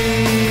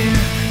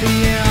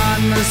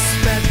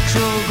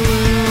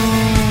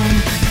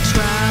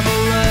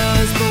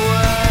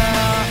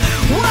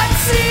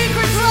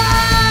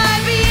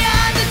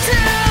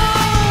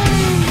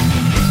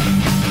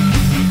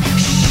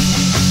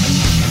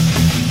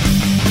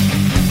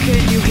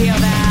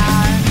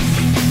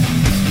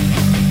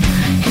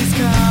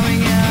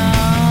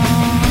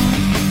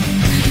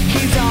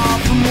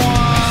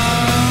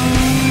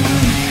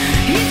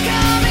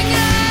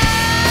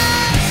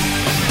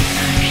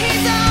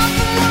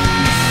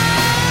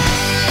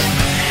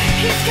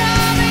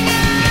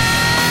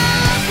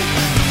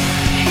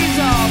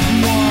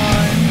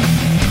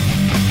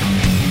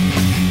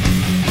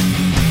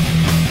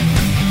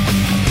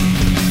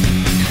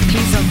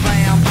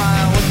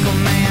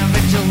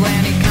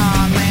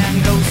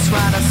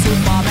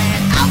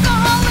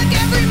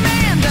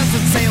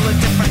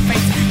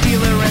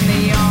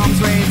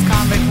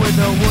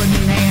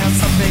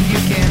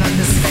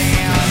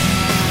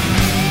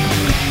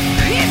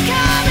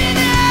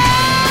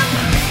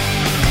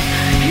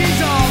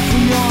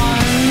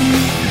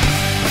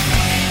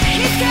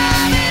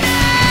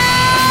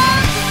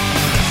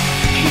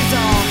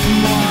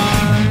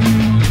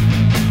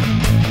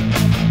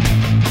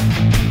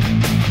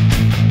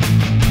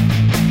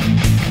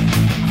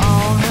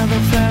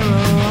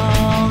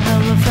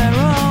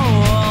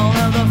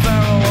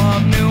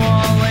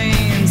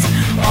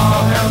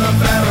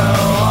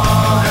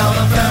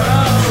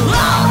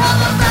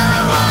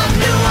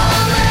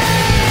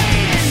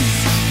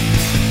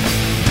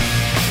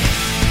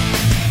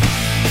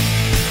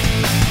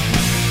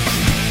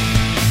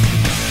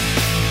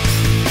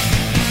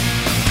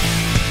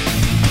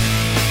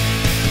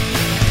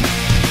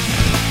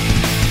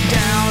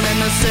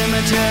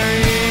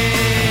sanctuary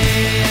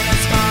in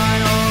its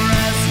final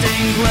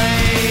resting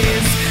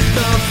place.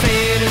 The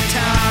fate of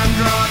time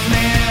draws near.